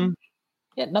 Nothing happened.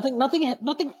 Yeah,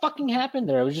 nothing fucking happened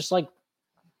there. It was just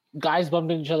guys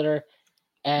bumping each other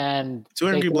and 2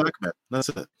 angry black men. That's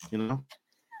it.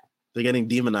 They're getting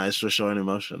demonized for showing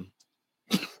emotion.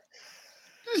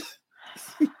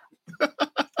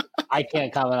 I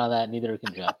can't comment on that. Neither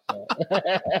can Jeff. So.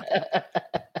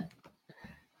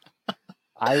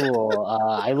 I will.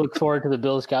 I look forward to the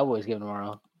Bills Cowboys game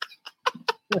tomorrow.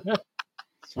 That's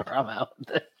where I'm out.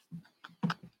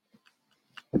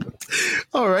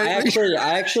 All right.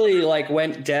 I actually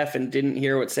went deaf and didn't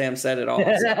hear what Sam said at all.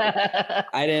 So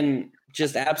I didn't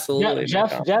just absolutely.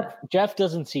 Jeff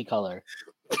doesn't see color.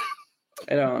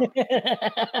 I don't.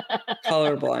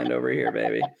 Colorblind over here,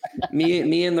 baby.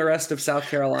 Me and the rest of South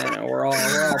Carolina. We're all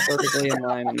perfectly in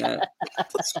line in that.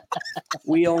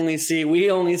 We only see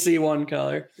one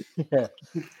color. Yeah.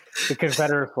 The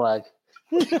Confederate flag.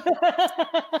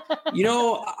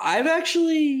 I've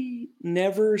actually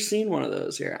never seen one of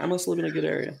those here. I must live in a good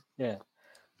area. Yeah.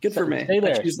 Good for me.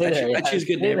 I choose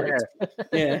good neighborhoods.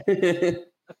 Yeah.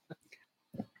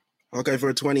 Okay,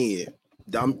 for 20.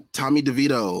 Tommy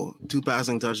DeVito, 2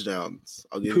 passing touchdowns.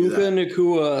 I'll give you that. Puka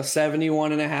Nacua,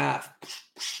 71.5.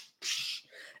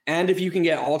 And if you can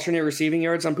get alternate receiving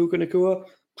yards on Puka Nacua,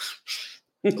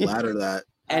 ladder that.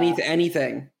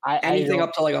 Anything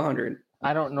up to 100.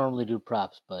 I don't normally do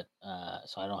props, but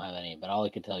so I don't have any. But all I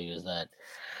can tell you is that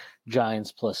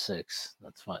Giants +6.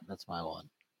 That's fine. That's my one.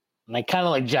 And I kind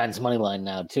of like Giants money line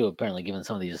now too. Apparently, given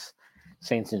some of these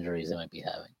Saints injuries they might be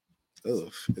having.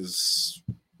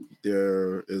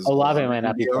 Olave might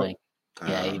not be playing.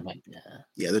 Yeah, he might.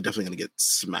 Yeah, they're definitely gonna get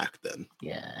smacked then.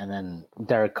 Yeah, and then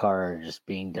Derek Carr just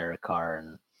being Derek Carr,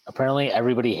 and apparently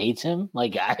everybody hates him. I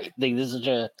think this is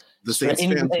the Saints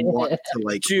fans want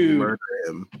to murder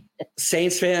him.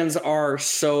 Saints fans are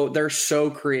they're so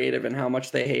creative in how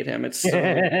much they hate him. It's so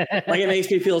like it makes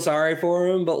me feel sorry for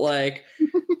him, but like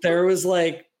there was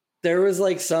like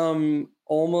some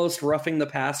almost roughing the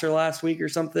passer last week or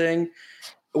something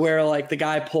where like the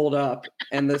guy pulled up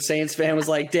and the Saints fan was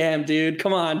like, damn, dude,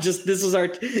 come on. Just this is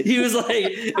he was like,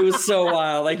 it was so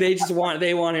wild. Like they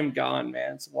want him gone,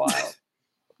 man. It's wild.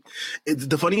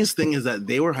 The funniest thing is that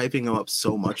they were hyping him up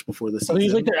so much before the season. Oh,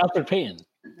 he's like their Elfrid Payton.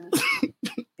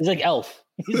 He's like Elf.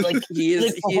 He's like he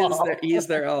is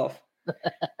their Elf.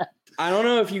 I don't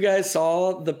know if you guys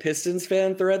saw the Pistons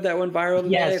fan thread that went viral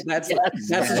today. Yes, that's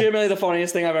legitimately the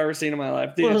funniest thing I've ever seen in my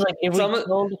life. Dude, it was like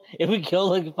if we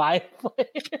killed like 5 players.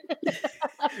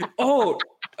 Oh,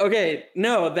 okay.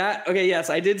 No, yes,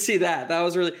 I did see that. That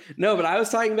was really but I was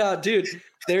talking about, dude,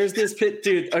 there's this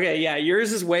dude. Okay, yeah,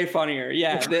 yours is way funnier.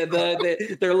 Yeah,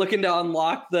 they're looking to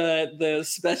unlock the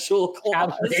special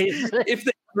clause if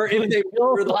they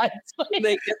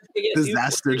get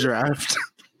disaster draft.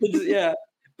 Yeah.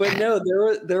 But no,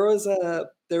 there was a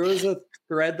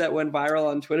thread that went viral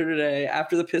on Twitter today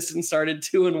after the Pistons started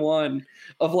 2-1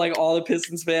 of like all the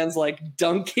Pistons fans like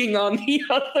dunking on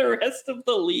the rest of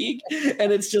the league,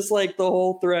 and it's just like the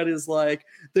whole thread is like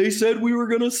they said we were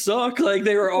gonna suck, like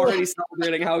they were already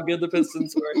celebrating how good the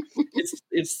Pistons were.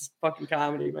 It's fucking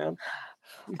comedy, man.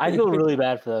 I feel really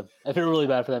bad for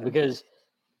them. Because.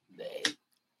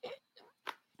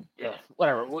 Yeah,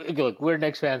 whatever. Look, we're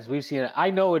Knicks fans. We've seen it. I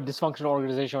know a dysfunctional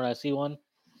organization when I see one.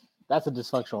 That's a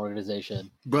dysfunctional organization.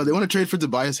 Bro, they want to trade for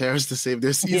Tobias Harris to save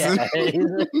their season. Yeah,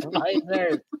 Tobias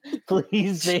Harris,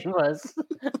 please save us.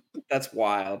 That's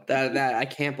wild. That I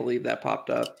can't believe that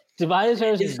popped up. Tobias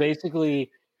Harris is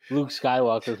basically Luke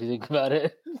Skywalker if you think about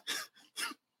it.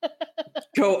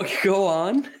 Go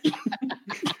on.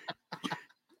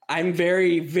 I'm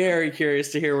very, very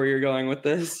curious to hear where you're going with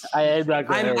this. I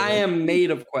am made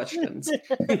of questions.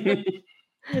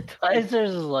 Tobias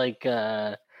Harris is like,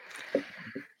 I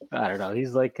don't know.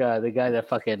 He's like the guy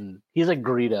that he's like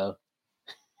Greedo.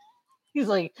 He's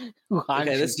like Wuhan.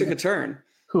 Okay, this took a turn.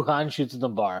 Wuhan shoots in the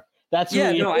bar. That's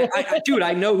dude,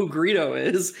 I know who Greedo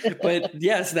is, but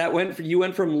yes, you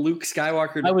went from Luke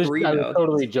Skywalker to Greedo. I was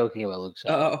totally joking about Luke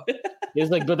Skywalker. Oh, it's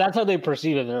like, but that's how they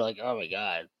perceive him. They're like, oh my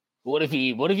god. What if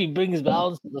he brings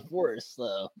balance to the Force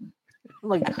though?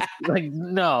 Like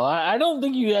no, I don't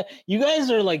think you guys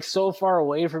are like so far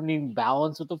away from needing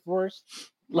balance with the Force.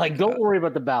 Like, don't worry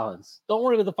about the balance. Don't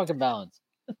worry about the fucking balance.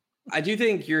 I do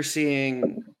think you're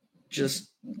seeing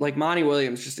just like Monty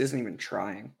Williams just isn't even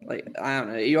trying. Like, I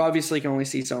don't know. You obviously can only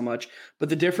see so much, but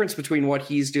the difference between what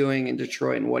he's doing in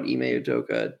Detroit and what Ime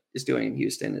Udoka is doing in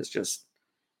Houston is just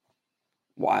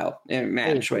wild. And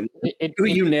man, you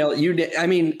nailed it. I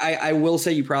mean, I will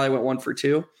say you probably went 1 for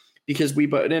 2 because we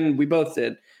both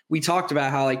did. We talked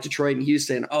about how like Detroit and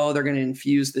Houston, they're going to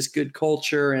infuse this good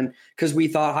culture, and because we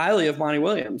thought highly of Monty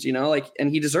Williams, and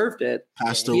he deserved it.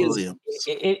 Pastor Williams.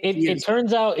 It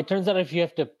turns out if you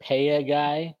have to pay a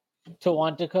guy to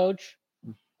want to coach,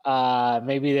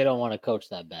 maybe they don't want to coach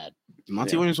that bad.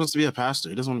 Monty Williams wants to be a pastor.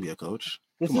 He doesn't want to be a coach.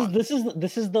 This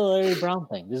is the Larry Brown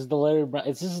thing. This is the Larry Brown.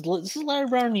 This is Larry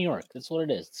Brown in New York. That's what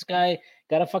it is. This guy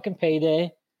got a fucking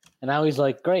payday, and now he's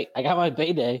like, "Great, I got my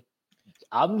payday.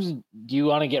 Do you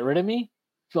want to get rid of me?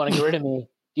 If you want to get rid of me,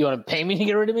 do you want to pay me to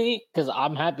get rid of me? Because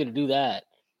I'm happy to do that,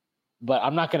 but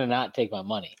I'm not going to not take my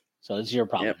money. So it's your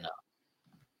problem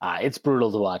now. It's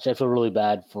brutal to watch. I feel really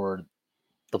bad for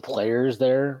the players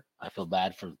there. I feel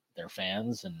bad for their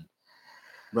fans and."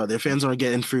 Bro, their fans aren't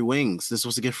getting free wings. They're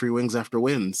supposed to get free wings after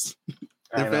wins.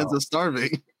 Their fans are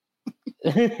starving.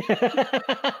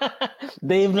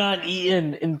 They've not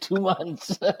eaten in 2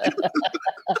 months.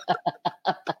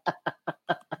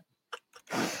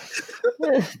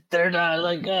 They're not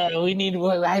like,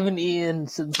 I haven't eaten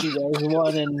since you guys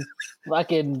won in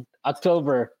fucking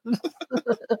October.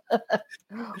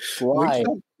 Why?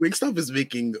 Wingstop is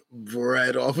making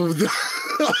bread off of the.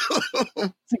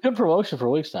 It's a good promotion for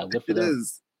Wingstop. Good for them.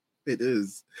 It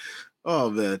is. Oh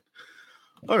man.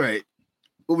 All right.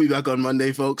 We'll be back on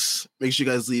Monday, folks. Make sure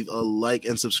you guys leave a like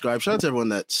and subscribe. Shout out to everyone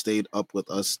that stayed up with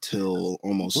us till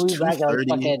almost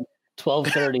 2:30.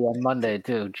 12:30 on Monday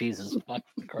too. Jesus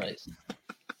fucking Christ.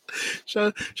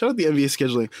 Shout out the NBA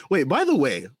scheduling. Wait, by the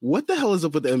way, what the hell is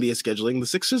up with the NBA scheduling? The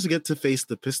Sixers get to face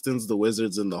the Pistons, the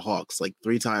Wizards, and the Hawks like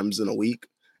 3 times in a week,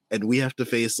 and we have to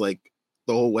face like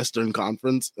the whole Western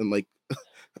Conference in like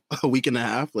a week and a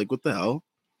half. Like, what the hell?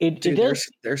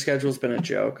 Their schedule's been a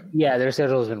joke. Yeah, their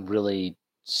schedule has been really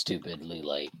stupidly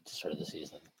late to start of the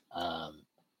season.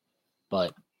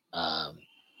 But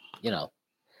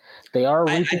they are.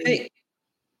 I think.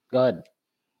 Go ahead.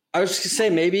 I was just going to say,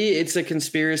 maybe it's a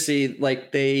conspiracy.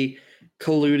 Like they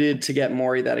colluded to get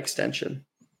Morey that extension.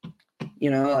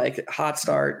 Like hot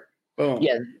start. Boom.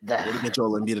 Yeah. Way to get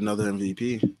Joel Embiid another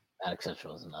MVP. That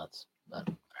exception was nuts. But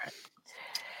all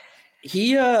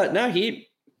right.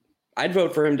 I'd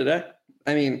vote for him today.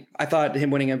 I mean, I thought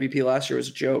him winning MVP last year was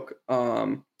a joke.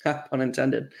 Pun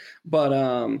intended. But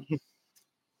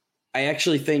I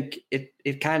actually think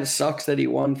it kind of sucks that he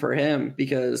won for him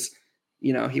because,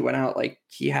 he went out like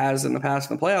he has in the past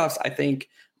in the playoffs. I think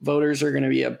voters are going to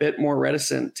be a bit more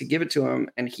reticent to give it to him,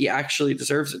 and he actually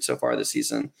deserves it so far this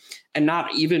season. And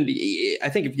not even I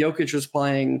think if Jokic was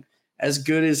playing as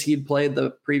good as he'd played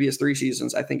the previous 3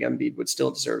 seasons, I think Embiid would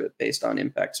still deserve it based on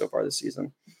impact so far this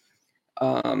season.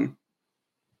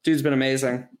 Dude's been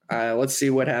amazing. Let's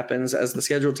see what happens as the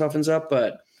schedule toughens up,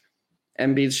 but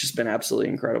Embiid's just been absolutely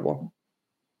incredible.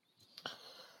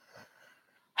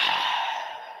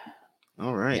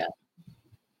 All right. Yeah.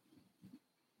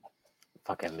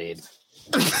 Fuck Embiid.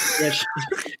 Yeah,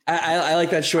 I like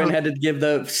that Schwinn had to give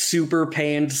the super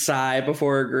pained sigh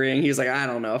before agreeing. He's like, I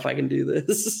don't know if I can do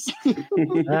this.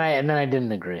 and then I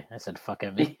didn't agree. I said, fuck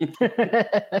Embiid.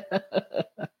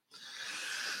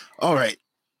 All right.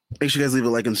 Make sure you guys leave a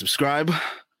like and subscribe.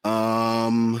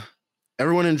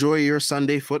 Everyone enjoy your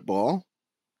Sunday football.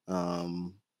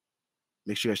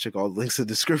 Make sure you guys check all the links in the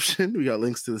description. We got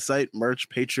links to the site, merch,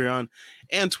 Patreon,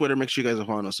 and Twitter. Make sure you guys are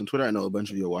following us on Twitter. I know a bunch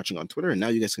of you are watching on Twitter, and now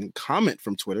you guys can comment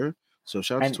from Twitter. So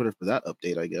shout out to Twitter for that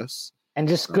update, I guess. And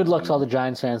just good luck to all the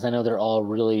Giants fans. I know they're all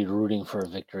really rooting for a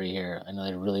victory here. I know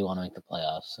they really want to make the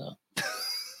playoffs. So.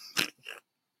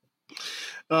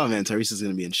 Oh, man, Tyrese is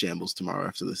going to be in shambles tomorrow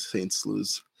after the Saints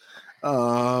lose.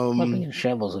 He'll be in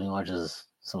shambles when he watches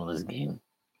some of this game.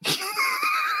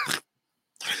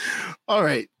 All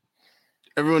right.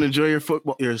 Everyone enjoy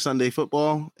your Sunday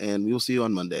football, and we will see you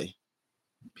on Monday.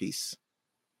 Peace.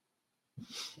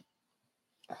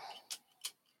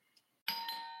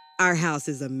 Our house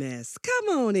is a mess.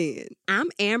 Come on in. I'm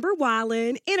Amber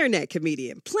Wallen, internet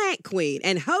comedian, plant queen,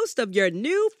 and host of your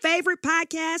new favorite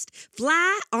podcast,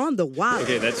 Fly on the Wallen.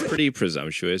 Okay, that's pretty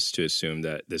presumptuous to assume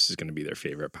that this is going to be their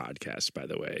favorite podcast, by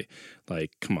the way. Like,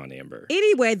 come on, Amber.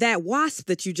 Anyway, that wasp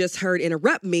that you just heard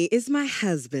interrupt me is my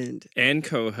husband. And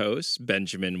co-host,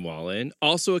 Benjamin Wallen,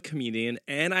 also a comedian,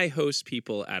 and I host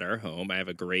people at our home. I have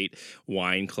a great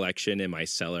wine collection in my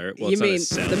cellar. Well, you mean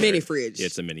the mini fridge? Yeah,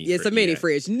 it's a mini fridge. It's a mini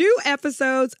fridge. New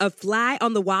episodes of Fly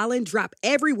on the Wallen drop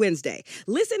every Wednesday.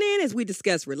 Listen in as we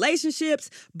discuss relationships,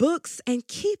 books, and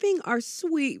keeping our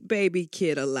sweet baby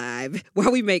kid alive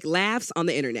while we make laughs on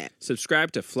the internet.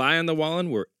 Subscribe to Fly on the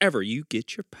Wallen wherever you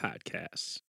get your podcasts.